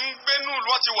wọ́n ti ń gbénú,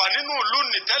 wọ́n ti wà nínú ìlú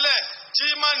nìtẹ́lẹ̀ tí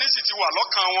ìmánì sì ti wà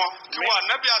lọ́kàn wọn kí wọn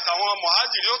ànábì àtàwọn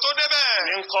mùhájìrì ó tó débẹ̀.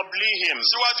 من قبلهم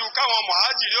síwájú káwọn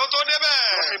mùhájìrì ó tó débẹ̀.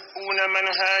 يحبون من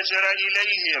هاجر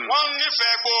إليهم wọ́n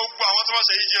nífẹ̀ẹ́ gbogbo àwọn tí wọ́n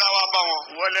ṣe hijira wá bá wọn.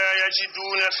 ولا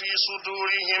يجدون في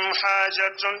صدورهم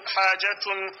حاجة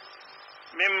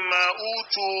مما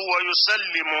أوتوا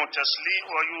ويسلموا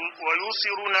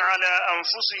ويؤثرون على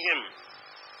أنفسهم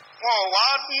wọn wá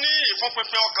ní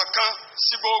ìfúnpinpin ọkàn kan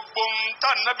sí gbogbo ohun tá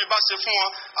ànábì bá ṣe fún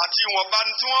wọn àti ìwọ̀nba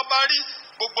tí wọ́n bá rí,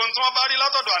 gbogbo ohun tí wọ́n bá rí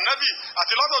látọ̀dọ̀ ànábì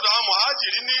àti látọ̀dọ̀ àwọn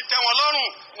mùhájìrì ní tẹ́ wọn lọ́rùn,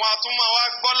 wọn a tún máa wá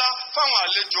gbọ́lá fáwọn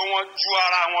àlejò wọn ju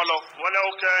ara wọn lọ. ولو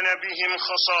كان بهم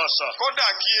خصاصة kódà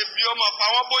kí ebi ọmọ pa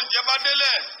wọn bóúnjẹ bá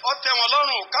délẹ̀ ó tẹ́ wọn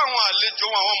lọ́rùn káwọn àlejò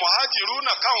wọn àwọn mùhájìrù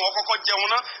náà káwọn kọ́kọ́ jẹun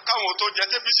náà káwọn tó jẹ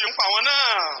tẹ́bí sí ń pa wọn náà.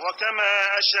 وكما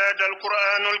أشاد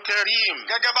القرآن الكريم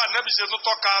gẹ́gẹ́ bá ànábì ṣe tún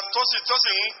tọ́ka tó sì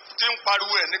ti ń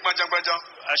pariwo ẹ̀ ní gbajàgbajà.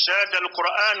 أشاد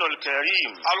القرآن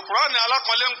الكريم Al-Qur'an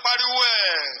alákọ̀ọ́lẹ̀ ń pariwo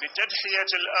ẹ̀. بتضحية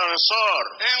الأنصار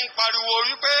ń pariwo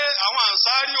wípé àwọn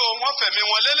ànsárì o wọ́n fẹ̀mí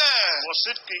wọn lélẹ̀.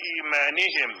 وصدق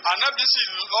إيمانهم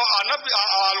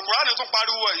Al-Qur'an tún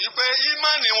pariwo ẹ̀ wípé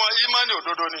ìmánì wọn ìmánì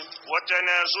òdodo ni.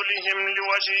 وتنازلهم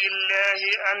لوجه الله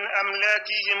عن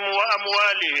أملاكهم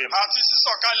وأموالهم àti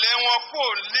sísọ̀kalẹ̀ wọn kò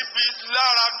níbi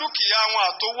lára dúkìá wọn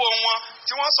àtowó wọn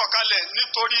tí wọ́n sọ̀kalẹ̀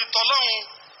nítorí tọlọ́hun.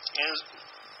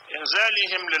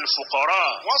 إنزالهم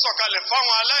للفقراء wọ́n sọ̀kalẹ̀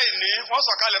fáwọn aláìní, wọ́n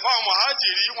sọ̀kalẹ̀ fáwọn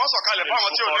mùhájìrì, wọ́n sọ̀kalẹ̀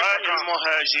fáwọn tí ò ní للفقراء kankan.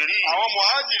 المهاجرين àwọn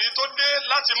mùhájìrì tó dé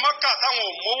láti Mákà táwọn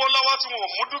ò mówó lọ́wọ́ tí wọn ò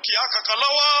mú dúkìá kankan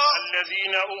lọ́wọ́.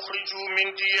 الذين أخرجوا من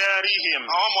ديارهم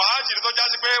àwọn mùhájìrì tó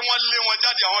jásí pé wọ́n lé wọn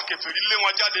jáde, àwọn kèfèrí lé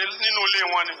wọn jáde nínú ilé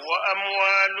wọn ni.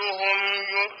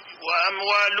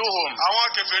 وأموالهم àwọn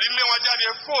kèfèrí lé wọn jáde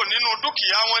kó nínú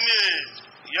dúkìá wọn ni.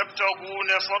 يبتغون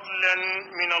فضلا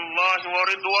من الله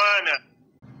ورضوانه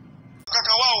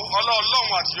kankan wá Ọlọ́run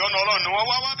àti ọ̀nà Ọlọ́run ni wọ́n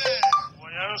wá bẹ́ẹ̀.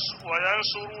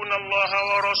 وينصرون الله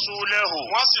ورسوله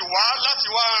wọ́n sì wá láti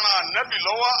wá ran ànábì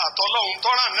lọ́wọ́ àtọ́lọ́hun tó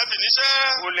rán ànábì níṣẹ́.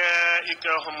 أولئك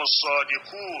هم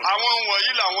الصادقون àwọn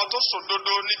wọ̀nyí làwọn tó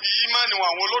sòdodo níbi ìmánì wọn,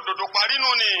 àwọn olódodo parí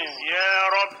nù ni. يا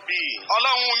ربي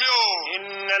Ọlọ́run mi ò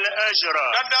إن الأجر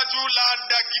dájú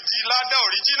ládá gidi, ládá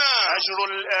òríjínà. أجر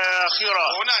الآخرة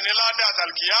òun náà ní ládá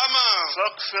àtàlùkìyámà.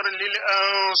 فاغفر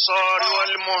للأنصار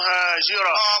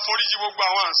والمهاجرة àforíjì gbogbo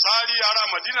àwọn ànsárì ará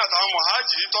Mádínà àtàwọn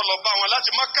mùhájìrì tó lọ bá wọn láti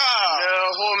Mákà.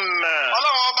 لهم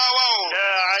Ọlọ́run ọba wa o.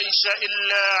 لا عيش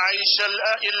إلا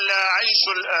عيش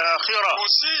الآخرة kò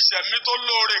sí ìṣẹ̀mí tó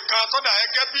lóore kan tó dà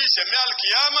gẹ́gẹ́ bí ìṣẹ̀mí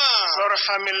àlùkìyámà.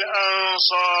 فارحم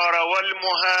الأنصار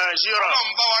والمهاجرة Ọlọ́run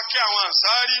bá wa kí àwọn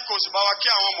ànsárì kò sì bá wa kí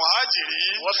àwọn mùhájìrì.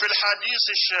 وفي الحديث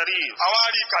الشريف àwa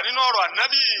rí kà nínú ọ̀rọ̀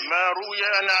ànábì. ما روي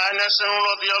عن أنس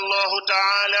رضي الله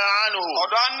تعالى عنه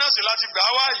ọ̀dọ̀ Anásì láti gbà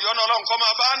wá, ìyọ́nú Ọlọ́run kó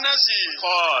máa bá Anásì.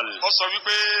 قال ó sọ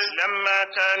wípé لما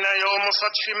كان يوم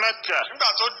فتح مكة nígbà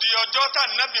tó di ọjọ́ tá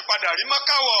ànábì padà rí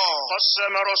Mákà wọ̀.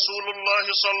 قسم رسول الله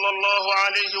صلى الله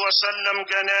عليه وسلم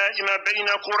غنائم بين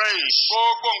قريش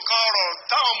gbogbo nǹkan ọrọ̀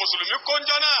táwọn mùsùlùmí kó ń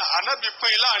jọ náà ànábì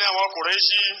pín láàrin àwọn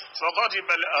Kùrẹ́ṣì. فغضب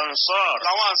الأنصار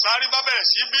làwọn ànsárì bá bẹ̀rẹ̀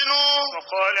sí bínú.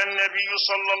 فقال النبي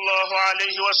صلى الله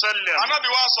عليه وسلم ànábì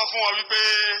wá sọ fún wọn wípé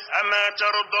أما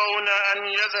ترضون أن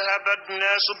يذهب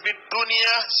الناس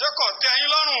بالدنيا ṣé kò tẹ́ yín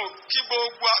lọ́rùn kí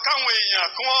gbogbo káwọn èèyàn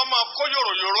kí wọ́n máa kó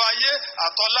yòròyòrò ayé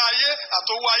àtọ́lá ayé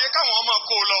àtòwò ayé káwọn máa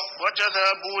kó lọ.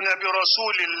 وتذهبون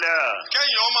برسول الله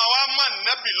kẹ́yìn ọmọ wa má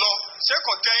nẹ́bì lọ. ṣé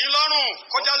kò tẹ́ yín lọ́rùn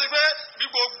kọjá sí pé bí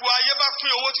gbogbo ayé bá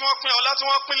pín owó tí wọ́n pín ọlá tí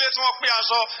wọ́n pín lé tí wọ́n pín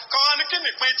aṣọ káwọn ní kí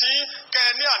nìpín tí yín kẹ́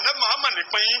ẹ ní ànábì Muhammad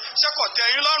nìpín yín. ṣé kò tẹ́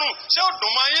yín lọ́rùn? ṣé ó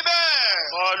dùn mọ́ yín bẹ́ẹ̀?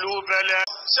 قالوا بلى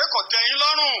ṣé kò tẹ́ yín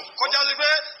lọ́rùn kọjá sí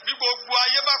pé bí gbogbo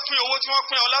ayé bá pín owó tí wọ́n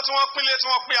pín ọlá tí wọ́n pín lé tí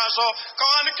wọ́n pín aṣọ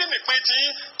káwọn ní kí nìpín tí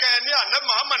yín kẹ́ ẹ ní ànábì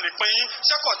Muhammad nìpín yín.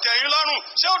 ṣé kò tẹ́ yín lọ́rùn?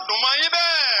 ṣé ó dùn mọ́ yín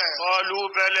bẹ́ẹ̀? قالوا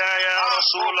بلى يا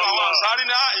رسول àwọn الله ànsárì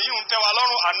ní èyí ń tẹ́ wa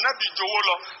lọ́rùn. ànábì jowó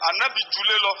lọ, ànábì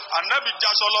julé lọ, ànábì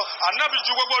jaṣọ lọ, ànábì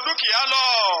ju gbogbo dúkìá lọ.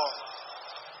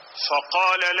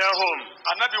 فقال لهم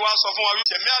Ànábì wa sọ fún wa wípé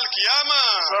tẹ̀mí àlìkìyámà.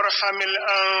 فارحم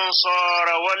الأنصار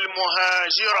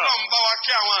والمهاجر. Ọlọ́run bá wa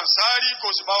kí àwọn ànsárì kò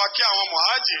sì bá wa kí àwọn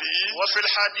mùhájìrì. وفي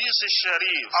الحديث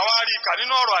الشريف Àwa rí kà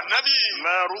nínú ọ̀rọ̀ Ànábì.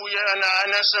 ما روي عن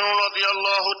أنس رضي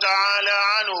الله تعالى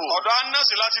عنه Ọ̀dọ̀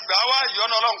Anásì láti gbà wá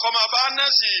ìyọ́nú Ọlọ́run kó máa bá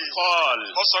Anásì. قال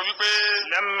Ó sọ wípé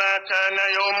لما كان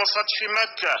يوم فتح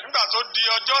مكة nígbà tó di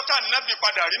ọjọ́ tá Ànábì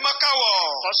padà rí Mákà wọ̀.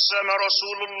 قسم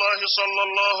رسول الله صلى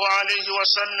الله عليه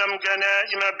وسلم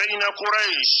غنائم بين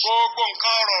قريش Gbogbo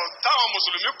nǹkan ọrọ̀ táwọn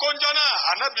Mùsùlùmí kó ń jọ náà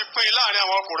Ànábì pín in láàrin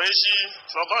àwọn Kùrẹ́ṣì.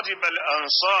 فغضب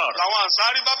الأنصار Làwọn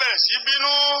ànsárì bá bẹ̀rẹ̀ sí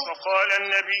bínú. فقال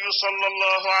النبي صلى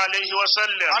الله عليه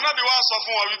وسلم Ànábì wa sọ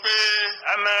fún wọn wípé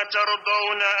أما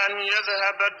ترضون أن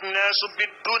يذهب الناس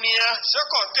بالدنيا ṣé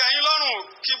kò tẹ́ yín lọ́rùn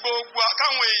kí gbogbo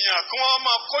káwọn èèyàn kí wọ́n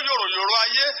máa kó yòròyòrò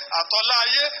ayé àtọ́lá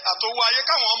ayé àtòwò ayé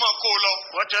káwọn máa kó lọ.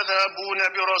 وتذهبون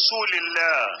برسول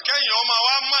الله Kẹ́yìn ọmọ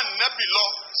wa máa nẹ́bì lọ.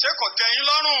 Ṣé kò tẹ́ yín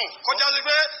lọ́rùn kọjá sí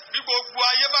pé bí gbogbo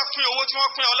ayé bá pín owó tí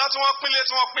wọ́n pín ọlá tí wọ́n pín lé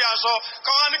tí wọ́n pín aṣọ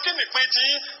káwọn ní kí nìpín tí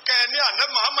yín kẹ́ ẹ ní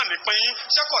Ànábì Muhammad nìpín yín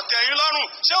ṣé kò tẹ́ yín lọ́rùn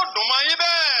ṣé ó dùn mọ́ yín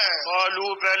bẹ́ẹ̀.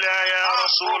 قالوا بلى يا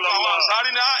رسول Àwọn الله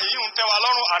ànsárì ní èyí ń tẹ́ wa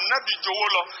lọ́rùn Ànábì jowó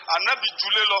lọ Ànábì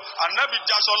julé lọ Ànábì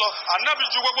jaṣọ lọ Ànábì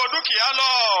ju gbogbo dúkìá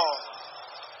lọ.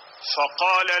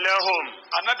 فقال لهم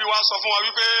Ànábì wa sọ fún wa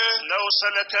wípé لو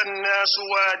سلك الناس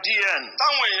واديا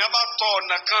táwọn èèyàn bá tọ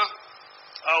ọ̀nà kan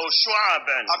أو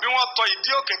شعبا àbí wọ́n tọ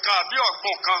ìdí òkè kan àbí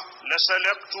ọ̀gbun kan.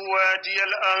 لسلكت وادي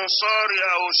الأنصار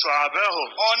أو شعبهم.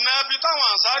 ọ̀nà ibi táwọn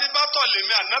ànsárì bá tọ̀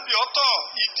lèmi Ànábì ó tọ̀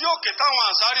ìdí òkè táwọn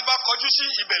ànsárì bá kọjú sí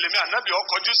ibẹ̀ lèmi Ànábì ó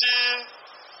kọjú sí.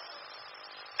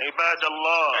 عباد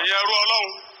الله ẹ̀yin ẹrú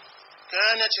Ọlọ́run.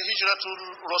 كانت هجرة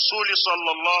الرسول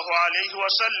صلى الله عليه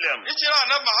وسلم ìjírà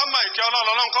Ànábì Muhammad ìkẹ́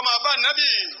Ọlọ́run kó máa bá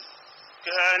Ànábì.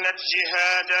 كانت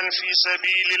جهادا في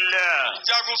سبيل الله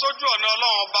ìjagun sójú ọ̀nà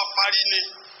Ọlọ́run ọba parí ni.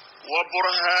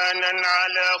 وبرهانا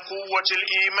على قوة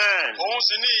الإيمان. òun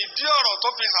sì ní ìdí ọ̀rọ̀ tó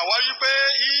fi hàn wá wípé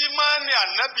ìmánì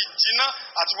Ànábì jiná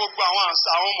àti gbogbo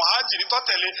àwọn mùhájìrì tó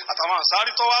tẹ̀lé àtàwọn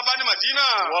ànsárì tó wá bá ní Mádínà.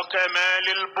 وكمال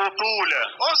البطولة.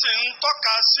 ó sì ń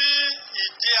tọ́ka sí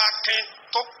ìjẹ́ akin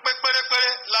tó pé pérépéré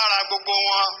lára gbogbo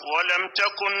wọn. ولم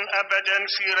تكن أبدا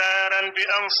فرارا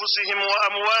بأنفسهم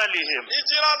وأموالهم.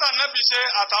 ìjírá tá Ànábì ṣe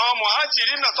àtàwọn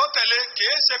mùhájìrì náà tó tẹ̀lé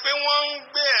kìí ṣe pé wọ́n ń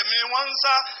gbé ẹ̀mí wọ́n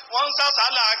ń sá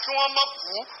sálà kí wọ́n má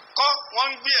kú kọ́ wọ́n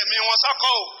ń gbé ẹ̀mí wọn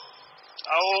sákọ̀ o.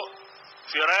 أو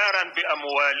فرارا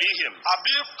بأموالهم.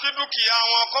 àbí kí dúkìá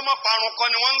wọn kọ́ mọ́ parun kọ́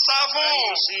ni wọ́n ń sá fún.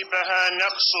 أن يصيبها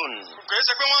نقص. kìí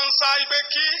ṣe pé wọ́n ń sá pé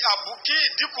kí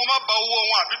ìdínkù má ba owó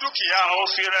wọn àbí dúkìá أو wọn.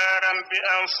 فرارا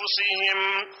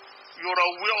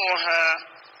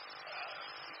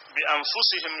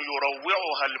بأنفسهم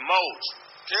يروعها الموت.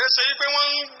 kìí ṣe pé wọ́n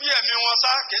ń bí ẹ̀mí wọn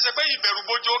sá kìí ṣe pé ìbẹ̀rù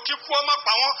bojo kíkú ọmọ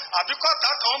pa wọn àbí kọ́ta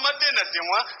kan ọmọ dènà dè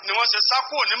wọ́n ni wọ́n ṣe sá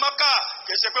kúrò ní Mákà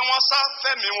kìí ṣe pé wọ́n sá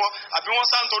fẹ́mi wọn àbí wọ́n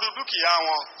sá nítorí dúkìá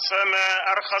wọn. فما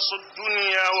أرخص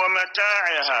الدنيا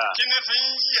ومتاعها. kí ni fi ń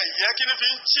yẹ̀yẹ́ kí ni fi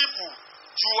ń chíìpù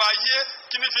ju ayé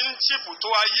kí ni fi ń chíìpù tó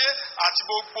ayé àti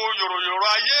gbogbo yòròyòrò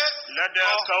ayé. لدى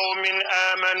قوم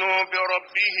آمنوا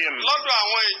بربهم. lọ́dọ̀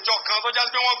àwọn ìjọ kan tó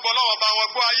jásí pé wọ́n gbọ́ lọ́wọ́ bá wọn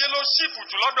gbọ́ ayé ló chíìpù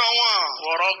jù lọ́dọ̀ wọn.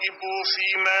 ورغبوا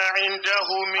فيما عنده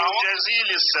من جزيل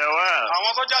الثواب.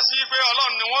 àwọn tó jásí pé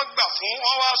Ọlọ́run ni wọ́n gbà fún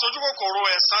wọn wá sojú kòkòrò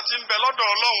ẹ̀san tí ń bẹ lọ́dọ̀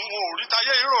Ọlọ́run wọn ò rí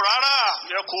tayé ìrò rárá.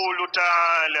 يقول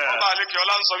تعالى ọba àlekè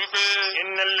ọlá ń sọ wípé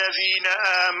إن الذين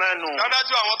آمنوا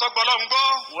dájú àwọn tó gbọ́ Ọlọ́run gbọ́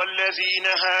والذين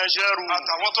هاجروا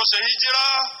àtàwọn tó ṣe híjírà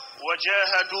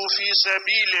وجاهدوا في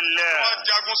سبيل الله wọ́n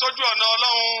jagun sójú ọ̀nà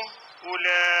Ọlọ́run.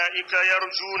 أولئك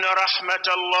يرجون رحمة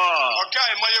الله. ọ̀kẹ́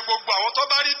àìmọye gbogbo àwọn tó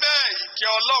bá rí bẹ́ẹ̀ ìkẹ́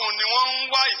Ọlọ́run ni wọ́n ń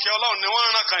wá ìkẹ́ Ọlọ́run ni wọ́n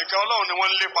ń ràn kàn ìkẹ́ Ọlọ́run ni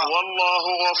wọ́n ń lépa. والله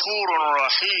غفور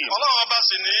رحيم. Ọlọ́run ọba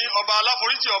sì ní ọba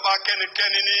aláforíjì ọba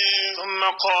kẹ́nikẹ́ni ni. ثم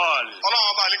قال Ọlọ́run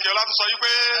ọba àlekè ọlá tún sọ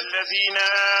wípé الذين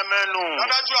آمنوا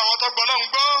dájú àwọn tó gbọ́ Ọlọ́run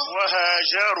gbọ́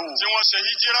وهاجروا tí wọ́n ṣe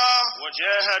híjírà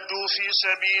وجاهدوا في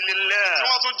سبيل tí الله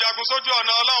wọ́n tún jagun sójú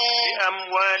ọ̀nà Ọlọ́run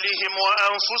بأموالهم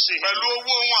وأنفسهم pẹ̀lú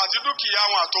owó wọn àti dúkìá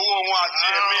wọn àtowó wọn àti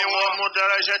ẹ̀mí wọn. أعظم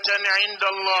درجة عند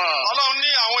الله. Ọlọ́run ní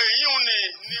àwọn èyí ò ní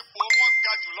nípò wọn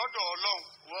ga jù lọ́dọ̀ Ọlọ́run.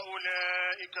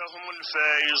 وأولئك هم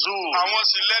الفائزون. àwọn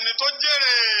sì lẹni tó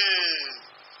jèrè.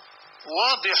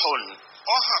 واضح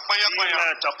ó hàn pẹ́yẹ́pẹ́yẹ́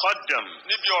فيما تقدم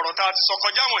níbi ọ̀rọ̀ tá a ti sọ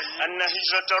kọjá wọ̀nyí. أن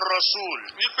هجرة الرسول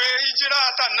wípé ìjírà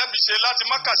tá Ànábì ṣe láti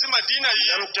Mákà sí Mádínà yìí.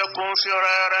 لم تكن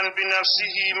فرارا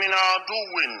بنفسه من عدو.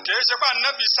 kìí ṣe pé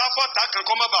Ànábì sáfọ́tà kan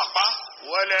kó má bàa pa.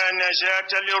 ولا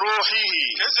نجاة لروحه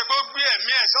kì í ṣe kó gbé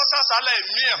ẹ̀mí ẹ̀ sọ́sàsálẹ̀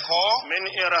ẹ̀mí ẹ̀ kọ́. من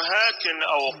إرهاق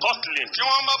أو قتل. kí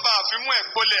wọ́n má bàa fi mú ẹ̀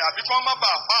gbolẹ̀ àbí kí wọ́n má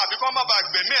bàa pa àbí kí wọ́n má bàa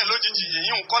gbẹ̀mí ẹ̀ lójijì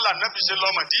èyí ń kọ́ l'Ànábì ṣe lọ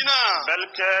Mádínà. بل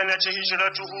كانت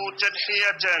هجرته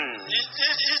تضحية.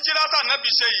 ìjírá t'Ànábì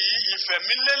ṣe yìí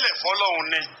ìfẹ̀mílélẹ̀ f'Ọlọ́run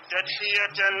ni. تضحية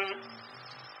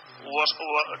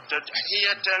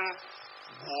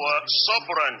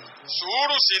وصبرا.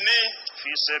 sùúrù sì ni.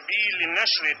 في سبيل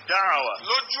نشر الدعوة.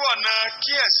 lójú ọ̀nà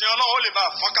kí ẹ̀sìn Ọlọ́run ó lè bá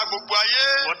fọ́nká gbogbo ayé.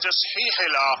 وتصحيح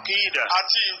العقيدة.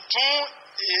 àti ìtún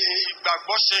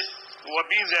ìgbàgbọ́ ṣe.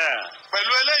 وبذا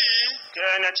pẹ̀lú eléyìí.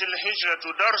 كانت الهجرة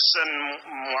درسا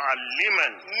معلما.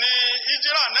 ni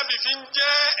ìjírá Ànábì fi ń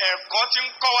jẹ́ ẹ̀kọ́ tí ń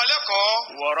kọ́ wa lẹ́kọ̀ọ́.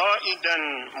 ورائدا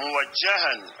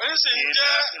موجها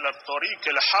إلى الطريق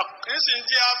الحق. ìsìn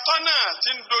jẹ́ atọ́nà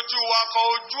tí ń dojú wa kọ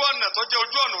ojú ọ̀nà tó jẹ́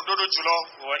ojú ọ̀nà òdodo jùlọ.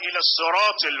 وإلى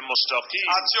الصراط المستقيم.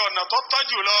 àti ọ̀nà tó tọ́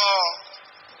jùlọ.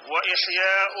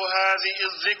 وإحياء هذه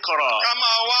الذكرى.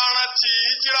 كما وارتي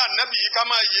هجرة النبي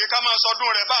كما كما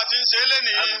صدور بات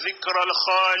سيلني. الذكرى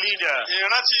الخالدة.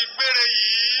 إرتي بري.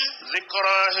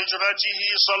 ذكرى هجرته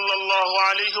صلى الله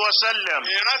عليه وسلم.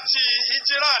 إرتي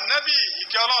هجرة النبي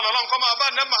كما لون كما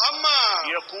بان محمد.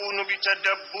 يكون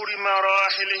بتدبر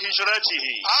مراحل هجرته.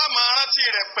 أما رتي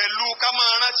ربلو كما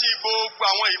رتي بوب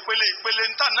àwọn ìpele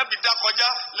nta nabi dá kọjá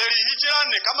lérí hijira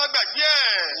ni ká má gbàgbé.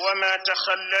 وما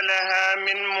تخللها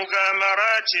من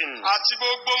مغامرات. àti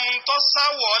gbogbo ń tó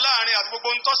sáwọ̀ láàrin àti gbogbo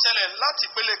ń tó ṣẹlẹ̀ láti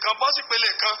ìpele kan bọ́ sí ìpele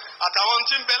kan àtàwọn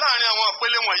tí ń bẹ láàrin àwọn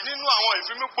ìpele wọ̀nyí nínú àwọn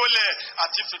ìfimúgbolẹ̀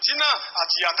àti fìtínà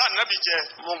àti yàtà nábì jẹ.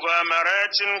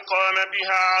 مغامرات قام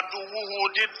بها عدوه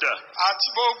ضده. àti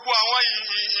gbogbo àwọn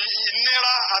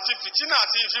ìnira àti fìtínà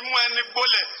àti ìfimú ẹni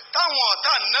gbolẹ̀ táwọn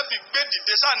ọ̀tá nábì gbé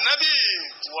dìde sáà nábì.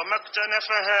 وما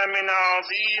اكتنفها من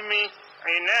عظيم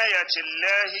عناية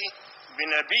الله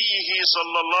بنبيه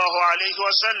صلى الله عليه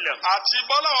وسلم. àti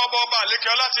bọ́láwọn ọba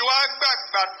àlékẹ́ láti wá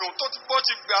gbàgbàdùn bó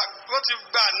ti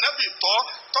gbà nábì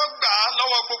tó gbà á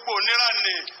lọ́wọ́ gbogbo òníra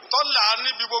ni tó là á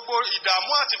níbi gbogbo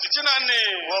ìdààmú àti fìtínà ni.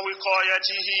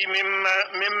 ووقايته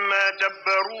مما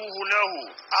دبروه له.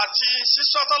 àti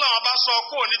sísọ tọ́láwọn bá sọ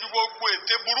kó níbi gbogbo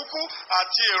ète burúkú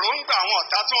àti èròǹgbà àwọn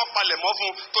ọ̀tá tí wọ́n palẹ̀ mọ́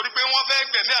fún torí pé wọ́n fẹ́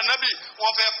gbẹ̀mí ànábì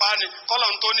wọ́n fẹ́ pa á ni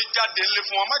kọ́lọ́n tó ní jáde ńlẹ̀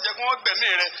fún wọn má jẹ́ kí wọ́n gbẹ̀mí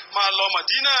rẹ̀ máa lọ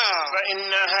Mádínà.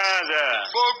 فإن هذا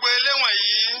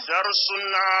درس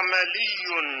عملي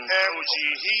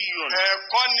توجيهي.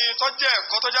 ẹ̀kọ́ ni tó jẹ́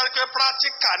ẹ̀kọ́ tó jẹ́ pé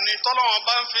practical ni tọ́lọ́wọ́n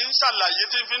bá ń fi ń ṣàlàyé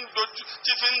tí fi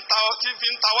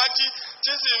ń tawájí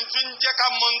tí sì ń fi ń jẹ́ ká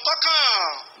mọ̀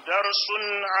ntọ́kàn. درس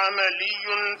عملي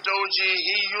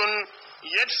توجيهي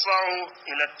يدفع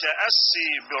إلى التأسي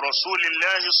برسول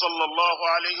الله صلى الله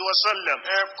عليه وسلم.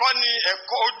 ẹ̀kọ́ ni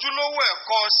ẹ̀kọ́ ojúlówó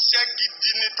ẹ̀kọ́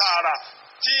ṣẹ́gidi ní tààrà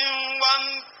tí wọ́n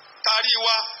ń tarí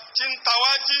wa tí ń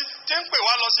tawájí tí ń pè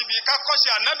wá lọ síbi kákọ́ṣe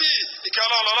ànábì ìkẹ́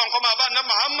ọlọ́run kó máa bá ànábì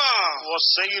Muhammad.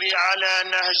 والسير على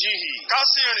نهجه. ká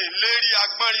sì rìn lérí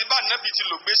agbọ́nrin bá ànábì ti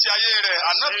lò gbésí ayé rẹ̀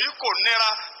ànábì kò nira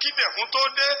kí dẹ̀kun tó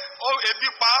dé ebi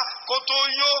pa kó tó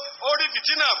yó ó rí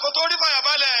fìtínà kó tó rí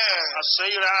fàyàbalẹ̀.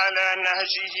 السير على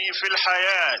نهجه في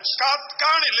الحياة.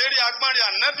 ká rìn lérí agbọ́nrin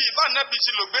ànábì bá ànábì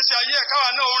ti lò gbésí ayé ẹ̀ káwa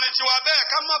náà orin tiwa bẹ́ẹ̀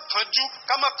ká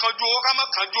má kánjú owó ká má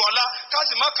kánjú ọlá ká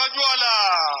sì má kánjú ọlá.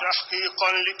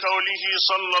 تحقيقا قوله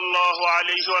صلى الله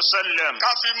عليه وسلم.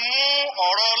 káfí mú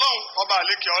ọ̀rọ̀ ọlọ́run ọba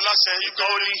àlékè ọlá ṣẹ.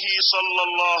 قوله صلى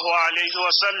الله عليه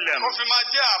وسلم. ó fi máa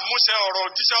jẹ́ àmúṣẹ ọ̀rọ̀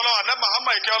òjíṣẹ́ ọlọ́run ànábì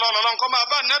Muhammad ìkẹ́ ọlọ́run kó máa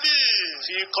bá nábì.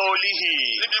 في قوله.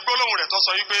 níbi gbólóhùn rẹ̀ tó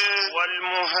sọ wípé.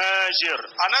 والمهاجر.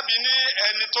 ànábì ní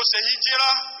ẹni tó ṣe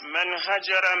hijira. من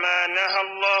هجر ما نهى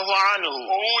الله عنه.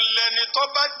 òun lẹni tó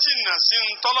bá jìnnà sí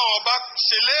ntọ́lọ́wọ́ bá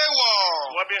ṣe léèwọ̀.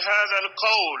 وبهذا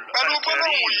القول pẹ̀lú gbólóhùn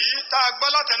الكريم yìí tá a gbọ́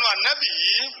látẹnu ànábì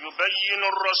yìí. يبين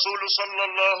الرسول صلى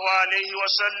الله عليه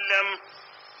وسلم.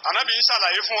 ànábì ń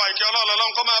ṣàlàyé fún wa ìkẹ́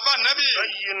ọlọ́run kó máa bá nábì.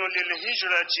 يبين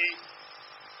للهجرة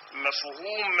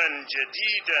مفهوما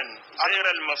جديدا غير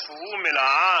المفهوم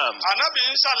العام. ànábì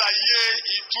ń ṣàlàyé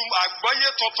ìtumọ̀ àgbọ́yé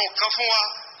tuntun kan fún wa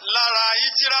lára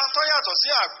hijira tó yàtọ̀ sí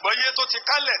àgbọ́yé tó ti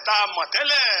kálẹ̀ tá a mọ̀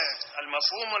tẹ́lẹ̀.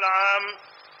 المفهوم العام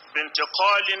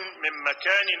بانتقال من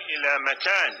مكان إلى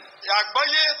مكان.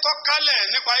 àgbọ́yé tó kálẹ̀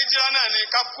nípa hijira náà ni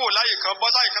ká kó láyè kan bọ́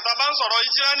sáyè kan tá a bá ń sọ̀rọ̀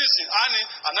hijira nìsín á ní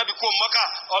ànábì kó Mọ́kà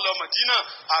ó lọ Mádínà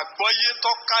àgbọ́yé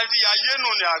tó kárí ayé nù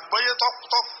ni àgbọ́yé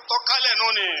tó kálẹ̀ nù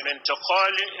ni.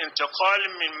 انتقال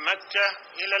من مكة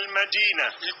إلى المدينة.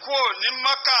 ìkó ní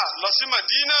Mọ́kà lọ sí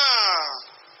Mádínà.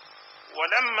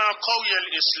 ولما قوي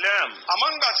الإسلام àmọ́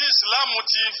ńgbà tí ìsìláàmù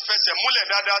ti fẹsẹ̀ múlẹ̀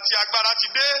dáadáa tí agbára ti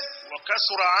dé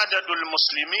وكثر عدد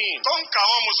المسلمين tó ń ka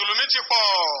àwọn mùsùlùmí ti pọ̀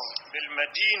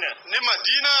بالمدينة ní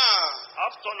Madina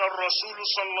أبطل الرسول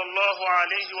صلى الله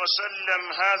عليه وسلم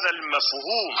هذا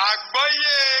المفهوم.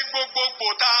 àgbọ́yé gbogbogbò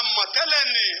tá a mọ̀ tẹ́lẹ̀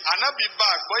ni ànábì bà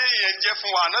àgbọ́yé yẹn jẹ́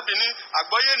fún wa ànábì ní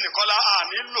àgbọ́yé nìkọ́lá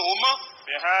àní lò ó mọ́.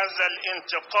 بهذا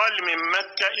الانتقال من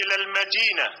مكة إلى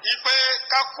المدينة. ipe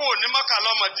kákó ní Mákà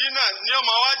lọ Mádínà ní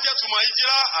ọmọ wa jẹ́ túmọ̀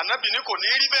hijira ànábì ní kò ní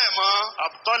rí bẹ́ẹ̀ mọ́.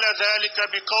 أبطل ذلك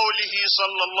بقوله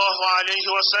صلى الله عليه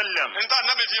وسلم. níta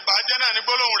ànábì fi bàjẹ́ náà ní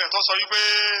gbólóhùn rẹ̀ tó sọ wípé.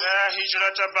 لا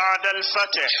هجرة بعد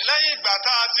الفتح. lẹ́yìn ìgbà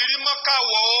tá a ti rí Mákà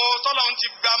wọ̀ ọ́ tọ́lọ́run ti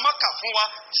gba Mákà fún wa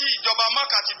tí ìjọba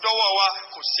Mákà ti dọ́wọ́ wa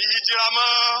kò sí hijira mọ́.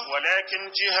 ولكن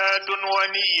جهاد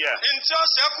ونية. ntí ó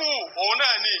ṣẹ́kù òun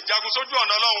náà ni ìjagun sójú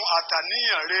ọ̀nà Ọlọ́run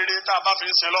àtàníyàn rere tá a bá fi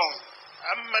ń sin Ọlọ́run.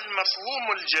 أما المفهوم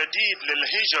الجديد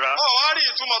للهجرة wá rí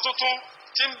ìtumọ̀ tuntun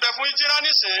tí ń bẹ fún hijira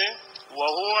nísìnyí.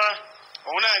 وهو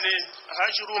òun náà ni.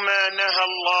 هجر ما نهى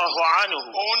الله عنه.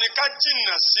 òun ni ká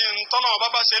jìnnà sí ntọ́lọ́run bá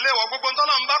bá ṣe léèwọ̀ gbogbo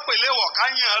ntọ́lọ́run bá pè léèwọ̀ ká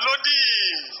yàn án lódì.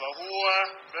 فهو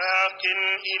باق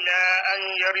إلى أن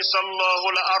يرث الله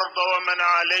الأرض ومن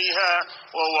عليها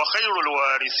وهو خير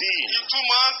الوارثين.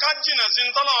 ìtumọ̀ ká jìnnà sí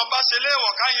ntọ́lọ́run bá ṣe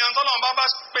léèwọ̀ ká yàn ntọ́lọ́run bá bá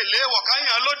pè léèwọ̀ ká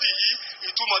yàn án lódì yìí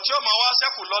ìtumọ̀ tí ó máa wá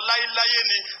ṣẹ́kù lọ láyéláyé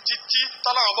ni títí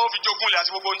tọ́lọ́run bá fi jogún ilẹ̀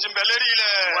àti gbogbo ohun tí ń bẹ lérí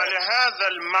ilẹ̀. ولهذا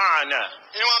المعنى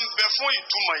ìwọ̀n ń bẹ fún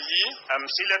ìtumọ̀ yìí.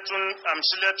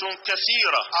 أمثلة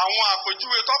كثيرة. àwọn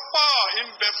àpèjúwe tó pọ̀ ń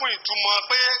bẹ fún ìtumọ̀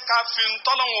pé ká fi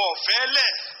ntọ́lọ́run ọ̀fẹ́ lẹ̀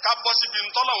ká bọ́ síbi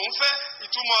ntọ́lọ́run fẹ́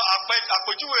ìtumọ̀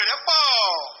àpèjúwe rẹ̀ pọ̀.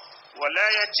 ولا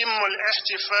يتم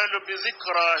الاحتفال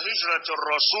بذكرى هجرة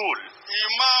الرسول.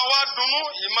 ìmọ̀ wa dunnú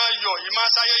ìmọ̀ yọ̀ ìmọ̀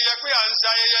ṣayẹyẹ pé à ń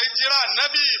ṣayẹyẹ ìjírà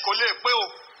nábì kò lè pé o.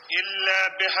 إلا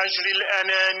بهجر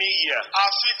الأنانية.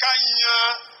 àfi ká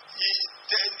yan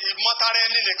ìmọ̀tara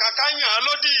ẹni nìkan ká yàn án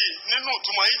lódì nínú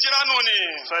ìtumọ̀ ìjírà nù ni.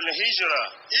 فالهجرة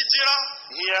ìjírà.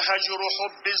 هي هجر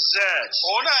حب الذات.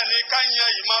 òun náà ni ká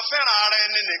yan ìmọ̀ fẹ́ràn ara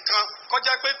ẹni nìkan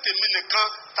kọjá pé tèmi nìkan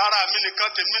tara mi nìkan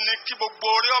tèmi ní kí gbogbo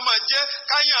orí ọmọ jẹ́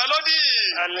ká yàn án lódì.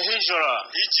 الهجرة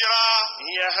ìjírà.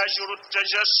 هي هجر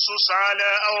التجسس على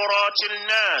عورات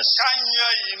الناس. ká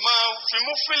yan ìmọ̀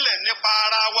fimúfilẹ̀ nípa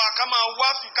ara wa ká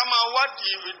máa wá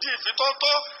ìdí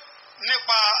ìfitótó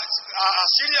nípa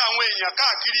àṣírí àwọn èèyàn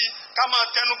káàkiri ká máa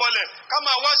tẹnubọlẹ̀ ká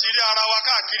máa wá àṣírí ara wa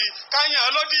káàkiri ká yàn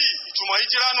án lódì ìtumọ̀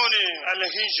ìjírá nù ni.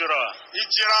 الهجرة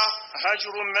ìjírá.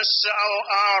 هجر مس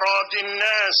أعراض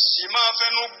الناس. ìmọ̀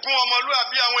fẹnu gún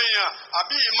ọmọlúwàbí àwọn èèyàn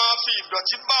àbí ìmọ̀ fi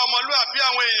ìdọ̀tí bá ọmọlúwàbí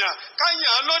àwọn èèyàn ká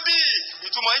yàn án lódì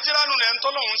ìtumọ̀ ìjírá nù ni ẹni tó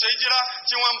lòun ṣe ìjírá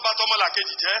tí wọ́n ń bá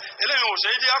tọmọlàkejì jẹ́ eléyìí ò ṣe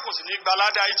ìjírá kò sì ní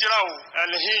gbalada ìjírá o.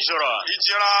 الهجرة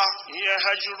ìjírá. هي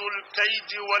هجر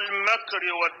الكيد والمكر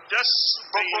والدس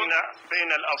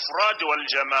بين الأفراد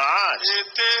والجماعات.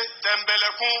 ète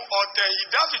tẹ̀mbẹ̀lẹ̀kun ọ̀tẹ̀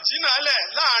ìdáfìtínà lẹ̀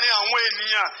láàrin àwọn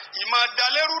ènìyàn ìmọ̀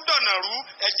dalẹ́rú dọ̀nàrú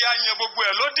ẹ̀jẹ̀ àyàn gbogbo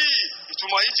ẹ̀ lódì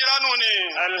ìtumọ̀ ìjírá nù ni.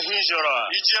 الهجرة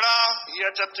ìjírá. هي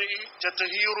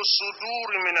تطهير الصدور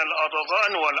من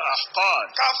الأضغان والأحقاد.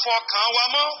 ká fọkàn wa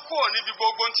mọ́ kúrò níbi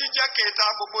gbogbo tí jẹ́ kẹta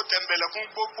gbogbo tẹ̀mbẹ̀lẹ̀kun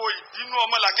gbogbo ìbínú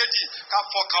ọmọlàkejì ká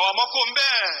fọkàn wa mọ́ kó ń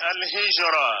bẹ́ẹ̀.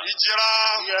 الهجرة ìjírá.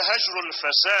 هي هجر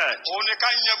الفساد. òun ni ká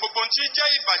yan gbogbo tí jẹ́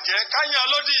ìbàjẹ́ ká yan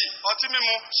lódì ọtí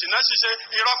mímu ṣìnà ṣíṣe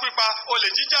irọ́ pípa olè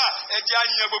jíjà ẹ̀jẹ̀ á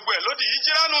yan gbogbo ẹ̀ lódì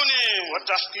ìjírá nù ni.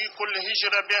 وتحقيق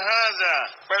الهجرة بهذا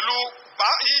pẹ̀lú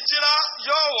ìjírá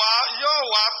yóò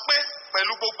wá pé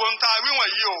pẹ̀lú gbogbo ń ta wíwọ̀n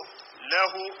yìí o.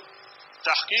 له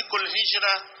تحقيق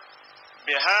الهجرة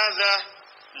بهذا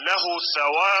له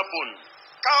ثواب.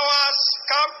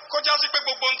 kọjá sí pé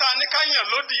gbogbo ń ta ní ká yàn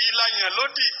lódì yìí la yàn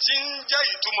lódì tí ń jẹ́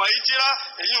ìtumọ̀ ìjírá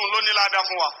èyí ń lóní ládàá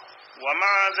fún wa.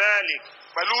 ومع ذلك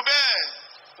pẹ̀lú bẹ́ẹ̀.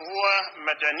 هو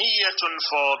مدنية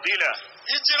فاضلة.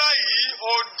 ìjírá yìí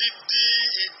odidi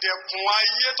ìdẹ̀kùn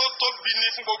ayé tó tóbi ni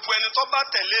fún gbogbo ẹni tó bá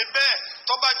tẹ̀lé bẹ́ẹ̀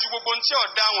tó bá ju gbogbo tí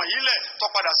ọ̀dà wọ̀nyí lẹ̀ tó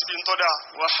padà síbi ń tọ́da.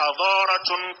 وحضارة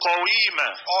قويمة.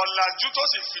 ọ̀làjú tó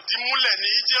sì fìdí múlẹ̀ ní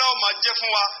ìjírá ó máa jẹ́ fún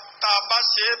wa tá a bá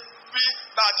ṣe é bí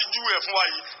bá a ti júwèé fún wa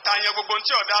yìí tá a yan gbogbo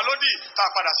tí ọ̀dà lódì tá a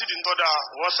padà síbi ń tọ́da.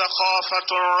 وثقافة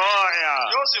رائعة.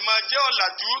 yóò sì máa jẹ́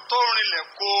ọ̀làjú tó rinlẹ̀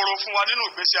kooro fún wa nínú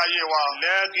ìgbésí ayé wa.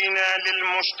 لا غنى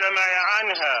للمجتمع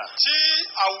عنها. tí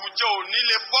àwùjọ ò ní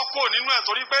lè bọ́ kó nínú ẹ̀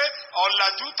torí pé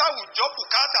ọ̀làjú táwùjọ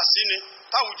bùkátà sí ni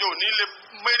táwùjọ ò ní lè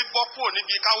mérí bọ́ kó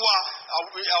níbi ká wá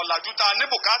ọ̀làjú tá a ní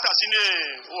bùkátà sí ni.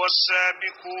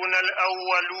 والسابقون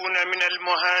الأولون من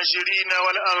المهاجرين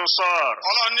والأنصار.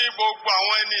 ọlọ́run ní gbogbo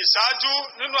àwọn ẹni ìṣáájú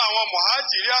nínú àwọn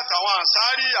mọ̀hájìrí àtàwọn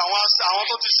ànsárì àwọn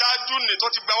tó ti ṣáájú ni tó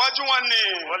ti gbáwájú wọn ni.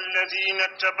 والذين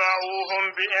اتبعوهم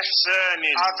بإحسان.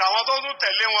 àtàwọn tó tún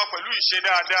tẹ̀lé wọn pẹ̀lú ìṣe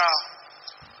dáadáa.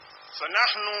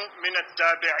 فنحن من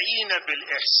التابعين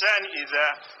بالإحسان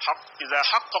إذا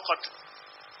حققت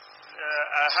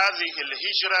هذه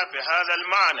الهجرة بهذا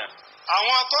المعنى.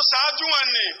 àwọn tó ṣáájú wọn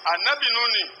ni ànábì Nuhu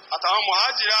ni àtàwọn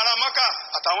muhajiri ará Mákà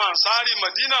àtàwọn ansari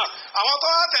Madina, àwọn tó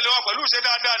wá tẹ̀lé wọn pẹ̀lú ìṣe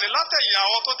dáadáa ni látẹ̀yìn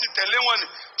àwọn tó ti tẹ̀lé wọn ni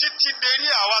títí dérí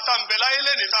àwa tá ń bẹ láyé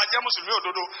lẹ́ni tá a jẹ́ mùsùlùmí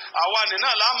òdodo, àwa ni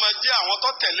náà láà máa jẹ́ àwọn tó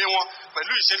tẹ̀lé wọn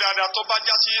pẹ̀lú ìṣe dáadáa tó bá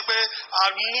já sí pé a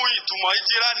mú ìtumọ̀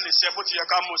ìjírá nìṣẹ́ bó ti yẹ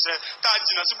ká mú ṣẹ, tá a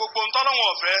jìnnà sí gbogbo ntọ́lọ́hun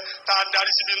ọ̀fẹ́, tá a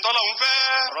darí síbi ntọ́lọ́hun fẹ́.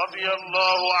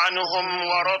 Radiyallahu anhum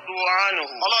wa radu anhu.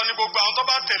 Ọlọ́run ní gbogbo àwọn tó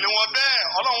bá tẹ̀lé wọn bẹ́ẹ̀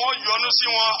Ọlọ́run ó yọ́nú sí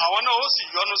wọn, àwọn náà ó sì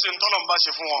yọ́nú sí ntọ́lọ́hun bá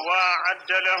ṣe fún wọn.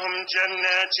 Wa'adda lahum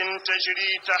jannatin tajri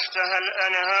tahtaha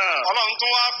al-anhar. Ọlọ́run tún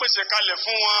wá pèsè kalẹ̀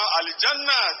fún wọn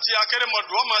àlìjánná tí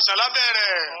akérèmọdù ọmọ ṣàlábẹ́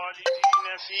rẹ̀.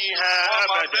 Khalidina fiha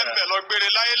abada. bẹ́ẹ̀ lọ gbére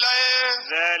láéláé.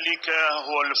 Dhalika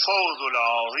huwa al-fawz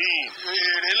al-azim.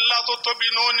 Èrè ńlá tó tóbi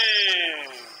nù ni.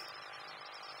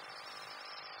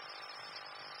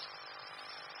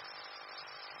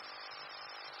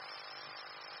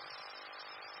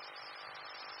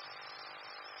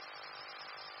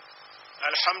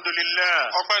 Alhamdulillah.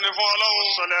 Ọpẹ́ ni fún Ọlọ́run.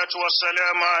 Wassalatu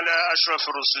wassalamu ala ashraf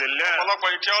rasulillah. Ọ̀pọ̀lọpọ̀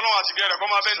ìkẹ́ Ọlọ́run àti gẹ̀rẹ́ kó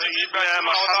máa bẹ́ẹ̀ ní ìgbà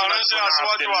ìgbà àwọn ọ̀tá ránṣẹ́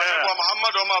aṣíwájú àdúgbò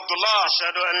Muhammad ọmọ Abdullah.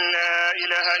 Ashhadu an la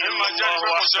ilaha illallah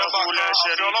wahdahu la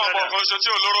sharika lahu.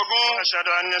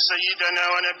 Ashhadu anna sayyidana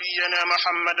wa nabiyyana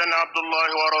Muhammadan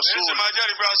abdullahi wa rasuluhu. Èsì máa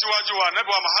jẹ́rìí pé aṣíwájú wa Ànábì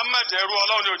wa Muhammad ẹrú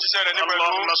Ọlọ́run ni òjíṣẹ́ rẹ̀ ní pẹ̀lú.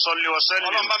 Allahumma salli wa sallim.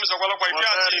 Ọlọ́run bá mi sọ ọ̀pọ̀lọpọ̀ ìkẹ́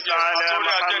àti ìkẹ́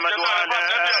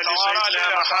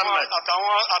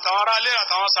àtàwọn ará ilé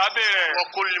àtàwọn sàábé rẹ̀.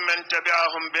 وكل من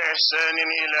تبعهم بإحسان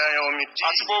إلى يوم الدين.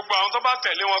 àti gbogbo àwọn tó bá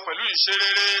tẹ̀lé wọn pẹ̀lú ìṣe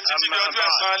rere títí di ọjọ́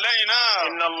ẹ̀san lẹ́yìn náà.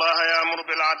 إن الله يأمر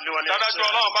بالعدل والإحسان. dájú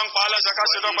Ọlọ́run bá ń pa aláṣẹ ká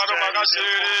ṣe dọ́gbadọ́gba ká ṣe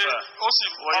rere, ó sì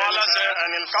pa aláṣẹ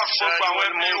ká fún gbogbo àwọn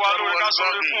ẹbí wa lórí ká sọ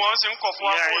orí fún wọn, sì ń kọ̀ fún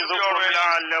wa fún orí ọ̀rọ̀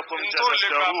ẹ̀yìn tó lè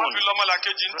gbà fún bí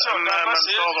lọ́mọlàkejì ń tí ọ̀dà bá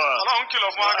ṣe. Ọlọ́run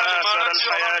kìlọ̀ fún wa ká lè máa rántí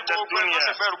Ọlọ́run gbogbo ẹ̀ tó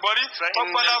sì bẹ̀rù gbọ́rí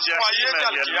tọ́pẹ́lá fún ayé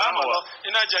àlùkìyámà lọ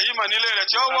iná jẹ̀yìmà nílé rẹ̀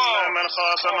tí ó wọ̀.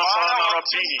 àwọn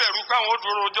tí ń bẹ̀rù káwọn ó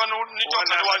dúró ọjọ́ níjọ́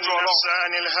kan níwájú Ọlọ́run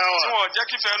tí wọ́n jẹ́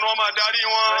kí fẹ́ẹ́ nu ọmọ adarí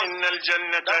wọn.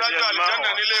 dájú àlùjánnà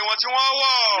nílé wọn tí wọ́n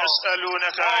wọ̀.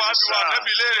 wọ́n wá bí wà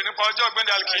nẹ́bí léèrè nípa ọjọ́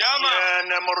gbẹ̀ndẹ̀ àlùkìyámà.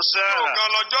 yóò gan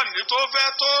lọ́jọ́ ní tó fẹ́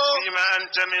tó.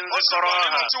 ó sì wà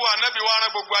nínú tí wà nẹ́bí wa rán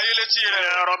gbogbo ayé létí rẹ̀.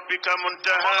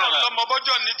 Ọlọ́run lọ́mọ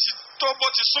bọ́jọ́ ní ti tó bó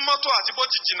ti súnmọ́ tó àti bó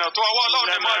ti jìnnà tó ọwọ́ Ọlọ́run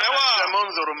ni mọ̀ rẹ̀ wà.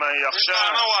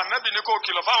 nígbà náà wà nẹ́bí ní kò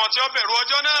kìlọ̀ fáwọn tí ó bẹ̀rù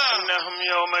ọjọ́ náà.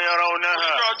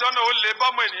 ọjọ́ náà ó lè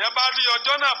bọ́mọ ènìyàn bá rí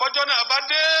ọjọ́ náà bọ́jọ́ náà bá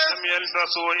dé.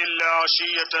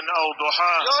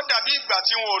 yóò dàbí ìgbà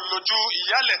tí wọn ò lójú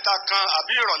ìyálẹ̀ta kan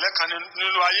àbí ìrọ̀lẹ́ kan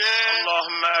nínú ayé.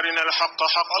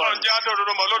 Ọlọ́run jẹ́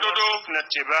àdódodo mọ̀ lódodo.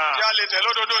 jẹ́ àlè tẹ̀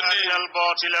lódodo ni.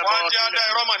 wọ́n jẹ́ àdá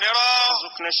irọ́ mọ̀ nírọ́.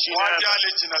 wọ́n jẹ́ àlè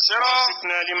jìnnà sírọ́.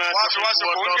 wọ́n fi wá sí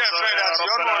kòńgẹ́ fẹ́ rẹ̀ àti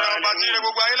ọ̀nà rẹ̀ ọba tí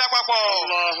gbogbo ayé lápapọ̀.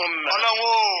 Ọlọ́run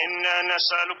o.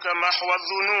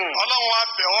 Ọlọ́run wa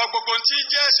bẹ̀ ọ́ gbogbo tí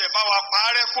jẹ́ ẹ̀ṣẹ̀ bá wa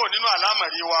parẹ́ kò nínú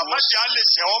àlámọ̀rí wa má jẹ́ á lè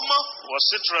ṣẹ̀ ọ́ mọ́.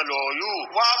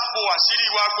 wá bo àṣírí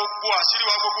wa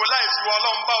gbogbo láì fi wa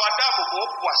Ọlọ́run bá wa dáàbò bò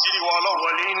bo àṣírí wa Ọlọ́run.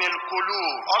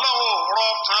 Ọlọ́run rọ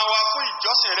kan wa fún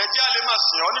ìjọsìn rẹ jẹ́ á lè máa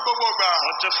sìn ọ́ ní gbogbo ìgbà.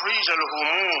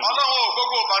 Ọlọ́run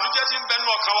gbogbo ìbànújẹ́ tí ń bẹnu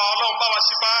ọkàn wa Ọlọ́run bá wa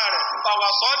sípa rẹ̀ bá wa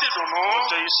sọ ọ́ dìdùnnú.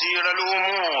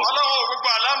 Ọlọ́run gbogbo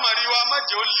àlámọ̀rí wa má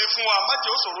jẹ́ ó le fún wa má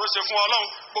jẹ́ ó ṣòro ṣe fún Ọlọ́run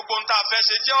gbogbo ń ta fẹ́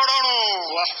ṣe jẹ́ ọrọ̀rùn.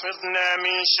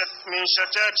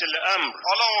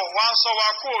 Ọlọ́run wá sọ wa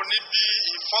kó níbi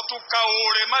ìfọ́túká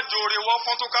oore má jẹ́ oore wọ́n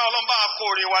fọ́túká Ọlọ́run bá kó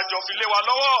oore wa jọ fi lé wa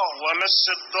lọ́wọ́.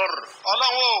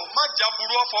 Ọlọ́run má jẹ́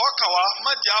aburú ọ̀fọ̀ ọkàn wa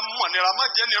má jẹ́ amọ̀nira má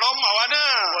jẹ́ nira ọmọ wa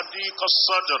náà.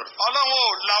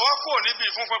 Ọlọ́run là wá kó níbi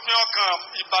ìfúnpinpin ọkàn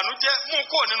ìbànújẹ́ mú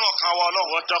kó nínú ọkàn wa Ọlọ́run.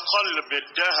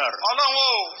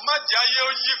 Ọlọ́run má jẹ́ ayé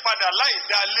ó yí padà láì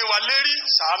dá lé wa lérí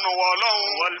ṣàánú wa Ọlọ́run.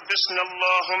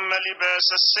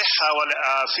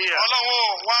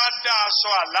 Ọlọ́run wá dá aṣọ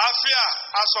àlàáfíà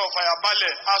aṣọ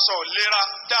ìfàyàbalẹ̀ aṣọ ìlera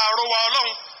dá aró wa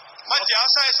Ọlọ́run. má jẹ́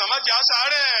àṣàìsàn má jẹ́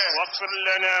àṣàárẹ̀. واغفر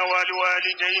لنا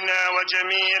ولوالدينا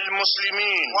وجميع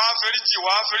المسلمين. wàá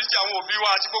fẹ́ríjì àwọn òbí wa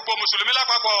àti gbogbo mùsùlùmí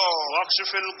lápapọ̀.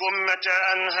 واكشف الغمة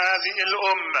عن هذه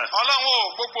الأمة. Ọlọ́run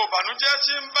gbogbo ìbànújẹ́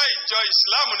tí ń bá ìjọ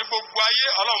ìsìláàmù ní gbogbo ayé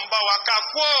Ọlọ́run bá wa ká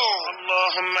kú.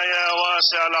 اللهم يا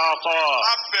واسع العطاء.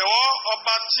 abẹ̀wọ́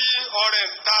ọba tí ọrẹ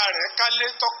ń ta rẹ̀ kálé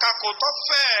tọ́kako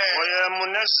tọ́fẹ̀. ويا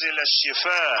منزل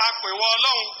الشفاء. apèwọ́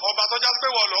Ọlọ́run ọba tó jásí pé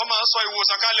wọ́n lọ́ọ́ máa ń sọ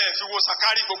ìwòsàn kalẹ̀ fi wòsàn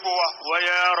kárí gbogbo wa.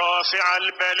 ويا رافع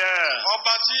البلاء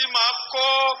ọba tí máa kó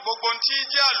gbogbo tí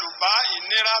jẹ́ àlùbá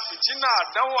ìnira fìtínà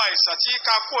àdánwò àìsàn tí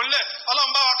ká kó lẹ̀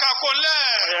ọlọ́run bá wa ká kó lẹ̀.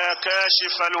 ويا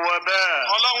كاشف الوباء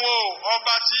ọlọ́run o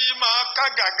ọba tí máa ká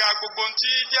gàgà gbogbo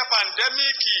tí jẹ́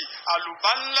pàǹdẹ́míìkì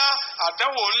àlùbá ńlá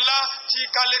àdánwò ńlá tí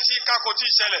kálé tí kákó tí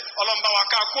ṣẹlẹ̀ ọlọ́run bá wa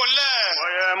ká kó lẹ̀.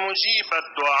 ويا مجيب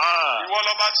الدعاء ìwọ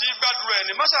lọba tí gbàdúrà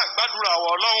ẹni mọ́sà gbàdúrà wọ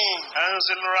ọlọ́run.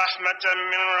 أنزل رحمة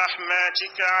من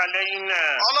رحماتك علينا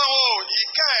ọlọ́run o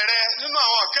ìkẹ́ rẹ nínú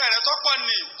àwọn ìkẹ́ rẹ tọ́pọ̀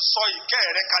ní sọ ìkẹ́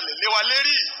rẹ kalẹ̀ lé wa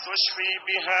lérí. تشفي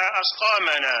بها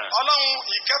أسقامنا ọlọ́run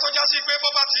ìkẹ́ tó já sí pé bó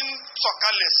bá ti ń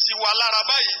sọ̀kalẹ̀ sí wa lára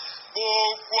báyìí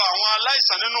gbogbo àwọn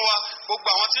aláìsàn nínú wa gbogbo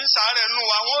àwọn tí ń ṣàárẹ̀ nínú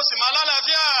wa wọn ó sì máa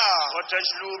lálàáfíà.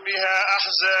 وتجلو بها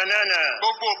أحزاننا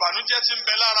gbogbo ìbànújẹ́ tí ń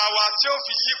bẹ lára wa tí ó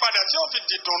fi yí padà tí ó fi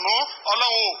dìdùnnú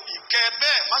ọlọ́run o ìkẹ́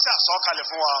bẹ́ẹ̀ má ṣe àsọ̀kalẹ̀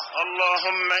fún wa.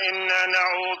 اللهم إنا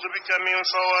نعوذ بك من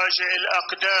فواجع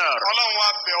الأقدار ọlọ́run wa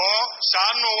bẹ̀ ọ́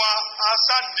ṣàánú wa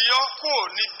aṣáàdìọ́ kò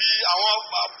níbi àwọn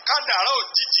kádàrá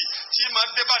òjijì tí máa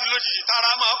dé bá ní lójijì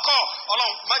tára máa kọ̀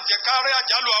ọlọ́run má jẹ́ kárí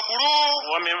àjálù aburú.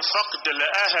 ومن فقد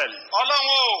الأهل ọlọ́run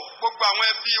o gbogbo àwọn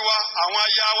ẹbí wa àwọn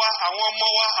aya wa àwọn ọmọ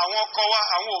wa àwọn ọkọ wa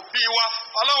àwọn òbí wa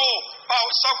ọlọ́run o bá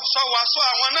sọ wa sọ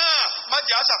àwọn náà má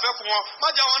jẹ́ àṣàfẹ́kù wọn má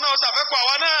jẹ́ àwọn náà ṣàfẹ́kù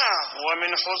àwa náà.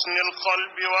 ومن حزن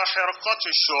القلب وحرقة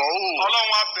الشعور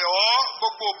ọlọ́run a bẹ̀ ọ́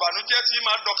gbogbo ìbànújẹ́ tí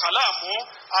máa dọ̀kàn láàmú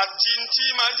àti tí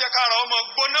máa jẹ́ kára ọmọ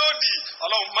gbóná òdì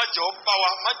ọlọ́run má jẹ́ ó bá wa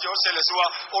má jẹ́ ó ṣẹlẹ̀ sí wa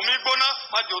omi gbóná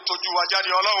má jẹ́ ó tójú wa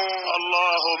jáde ọlọ́run.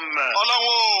 اللهم ọlọ́run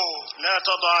o. لا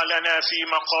تضع لنا في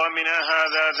مقامنا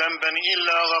هذا ذنبا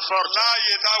إلا غفرته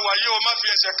láàyè tá a wà yìí o má fi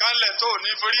ẹ̀ṣẹ̀ kan lẹ̀ tó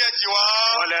ní forí ẹ̀jì wa.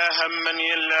 ولا هما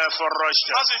إلا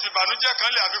فرجته má sì fi ìbànújẹ́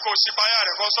kan lẹ̀ àbí kò sí payá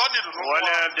rẹ̀ kó sọ́ dìdùn fún wa.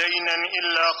 ولا دينا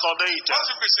إلا قضيته má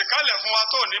sì gbèsè kan lẹ̀ fún wa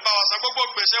tó ní bá wa san gbogbo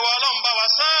gbèsè wa ọlọ́run bá wa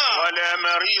san. ولا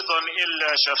مريضا إلا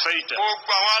شفيته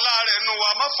gbogbo àwọn aláàárẹ̀ nù wa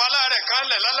má fa aláàárẹ̀ kan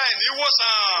lẹ̀ láláì ní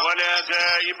wòsàn. ولا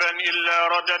غائبا إلا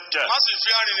رددته má sì fi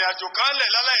arìnrìn àjò kan lẹ̀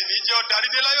láláì ní jẹ́ ó darí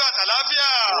dé láyọ̀ àtàláfíà.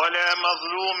 ولا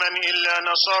مظلوما إلا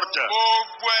نصرته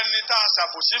gbogbo ẹni tá a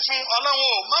ṣàbòsí fún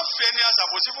ọlọ́run o má fi ẹni a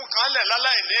ṣàbòsí fún kan lẹ̀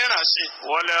láláì ní ìrànṣẹ́.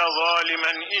 ولا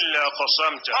ظالما إلا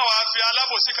قصمته má wàá fi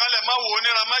alábòsí kan lẹ̀ má wò ó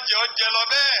níran má jẹ́ ọ jẹ lọ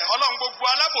bẹ́ẹ̀ ọlọ́run gbogbo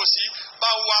alábòsí bá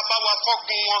wa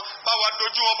fọ́gun wọn bá wa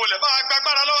dojú wọn bolẹ̀ bá wa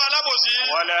gbàgbára lọ́wọ́ alábòsí.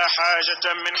 ولا حاجة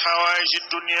من حوائج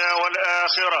الدنيا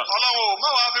والآخرة ọlọ́run o má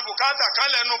wàá fi bùkátà kan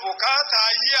lẹ́nu bùkátà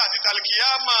ayé àti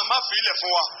tàlìkìyámà má fi ilẹ̀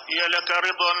fún wa. هي لك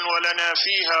رضا ولنا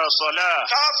فيها صلاح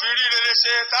tá a fi rí rere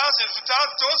ṣe tá a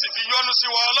sì fi yọ́nú sí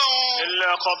wa ọlọ́run.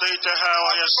 إلا قضيتها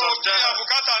àbíkó bí ويسرتها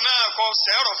àbùkátà náà kọ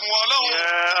sẹ́rọ̀ fún wa ọlọ́run.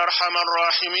 يا أرحم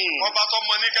الراحمين ọba tó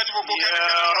mọ ní kẹ́jú gbogbo يا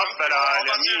kẹ́jú رب العالمين.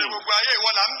 ọba tí ì gbogbo ayé ìwọ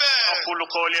là ń bẹ̀. أقول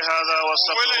قولي هذا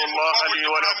واستغفر الله لي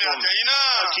ولكم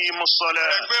أقيموا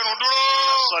الصلاة ẹgbẹ́rún dúró.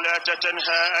 الصلاة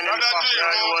تنهى عن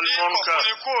الفحشاء والمنكر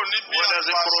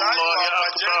ولذكر الله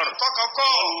أكبر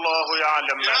والله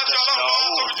يعلم ما ìrántí ọlọ́run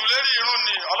lọ́wọ́ tóbi تصنعون jù lérí irun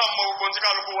ni ọlọ́run mọ gbogbo tí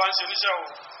kálukú wa ń ṣe níṣẹ́ o.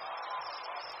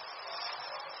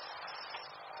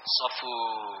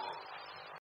 صفوا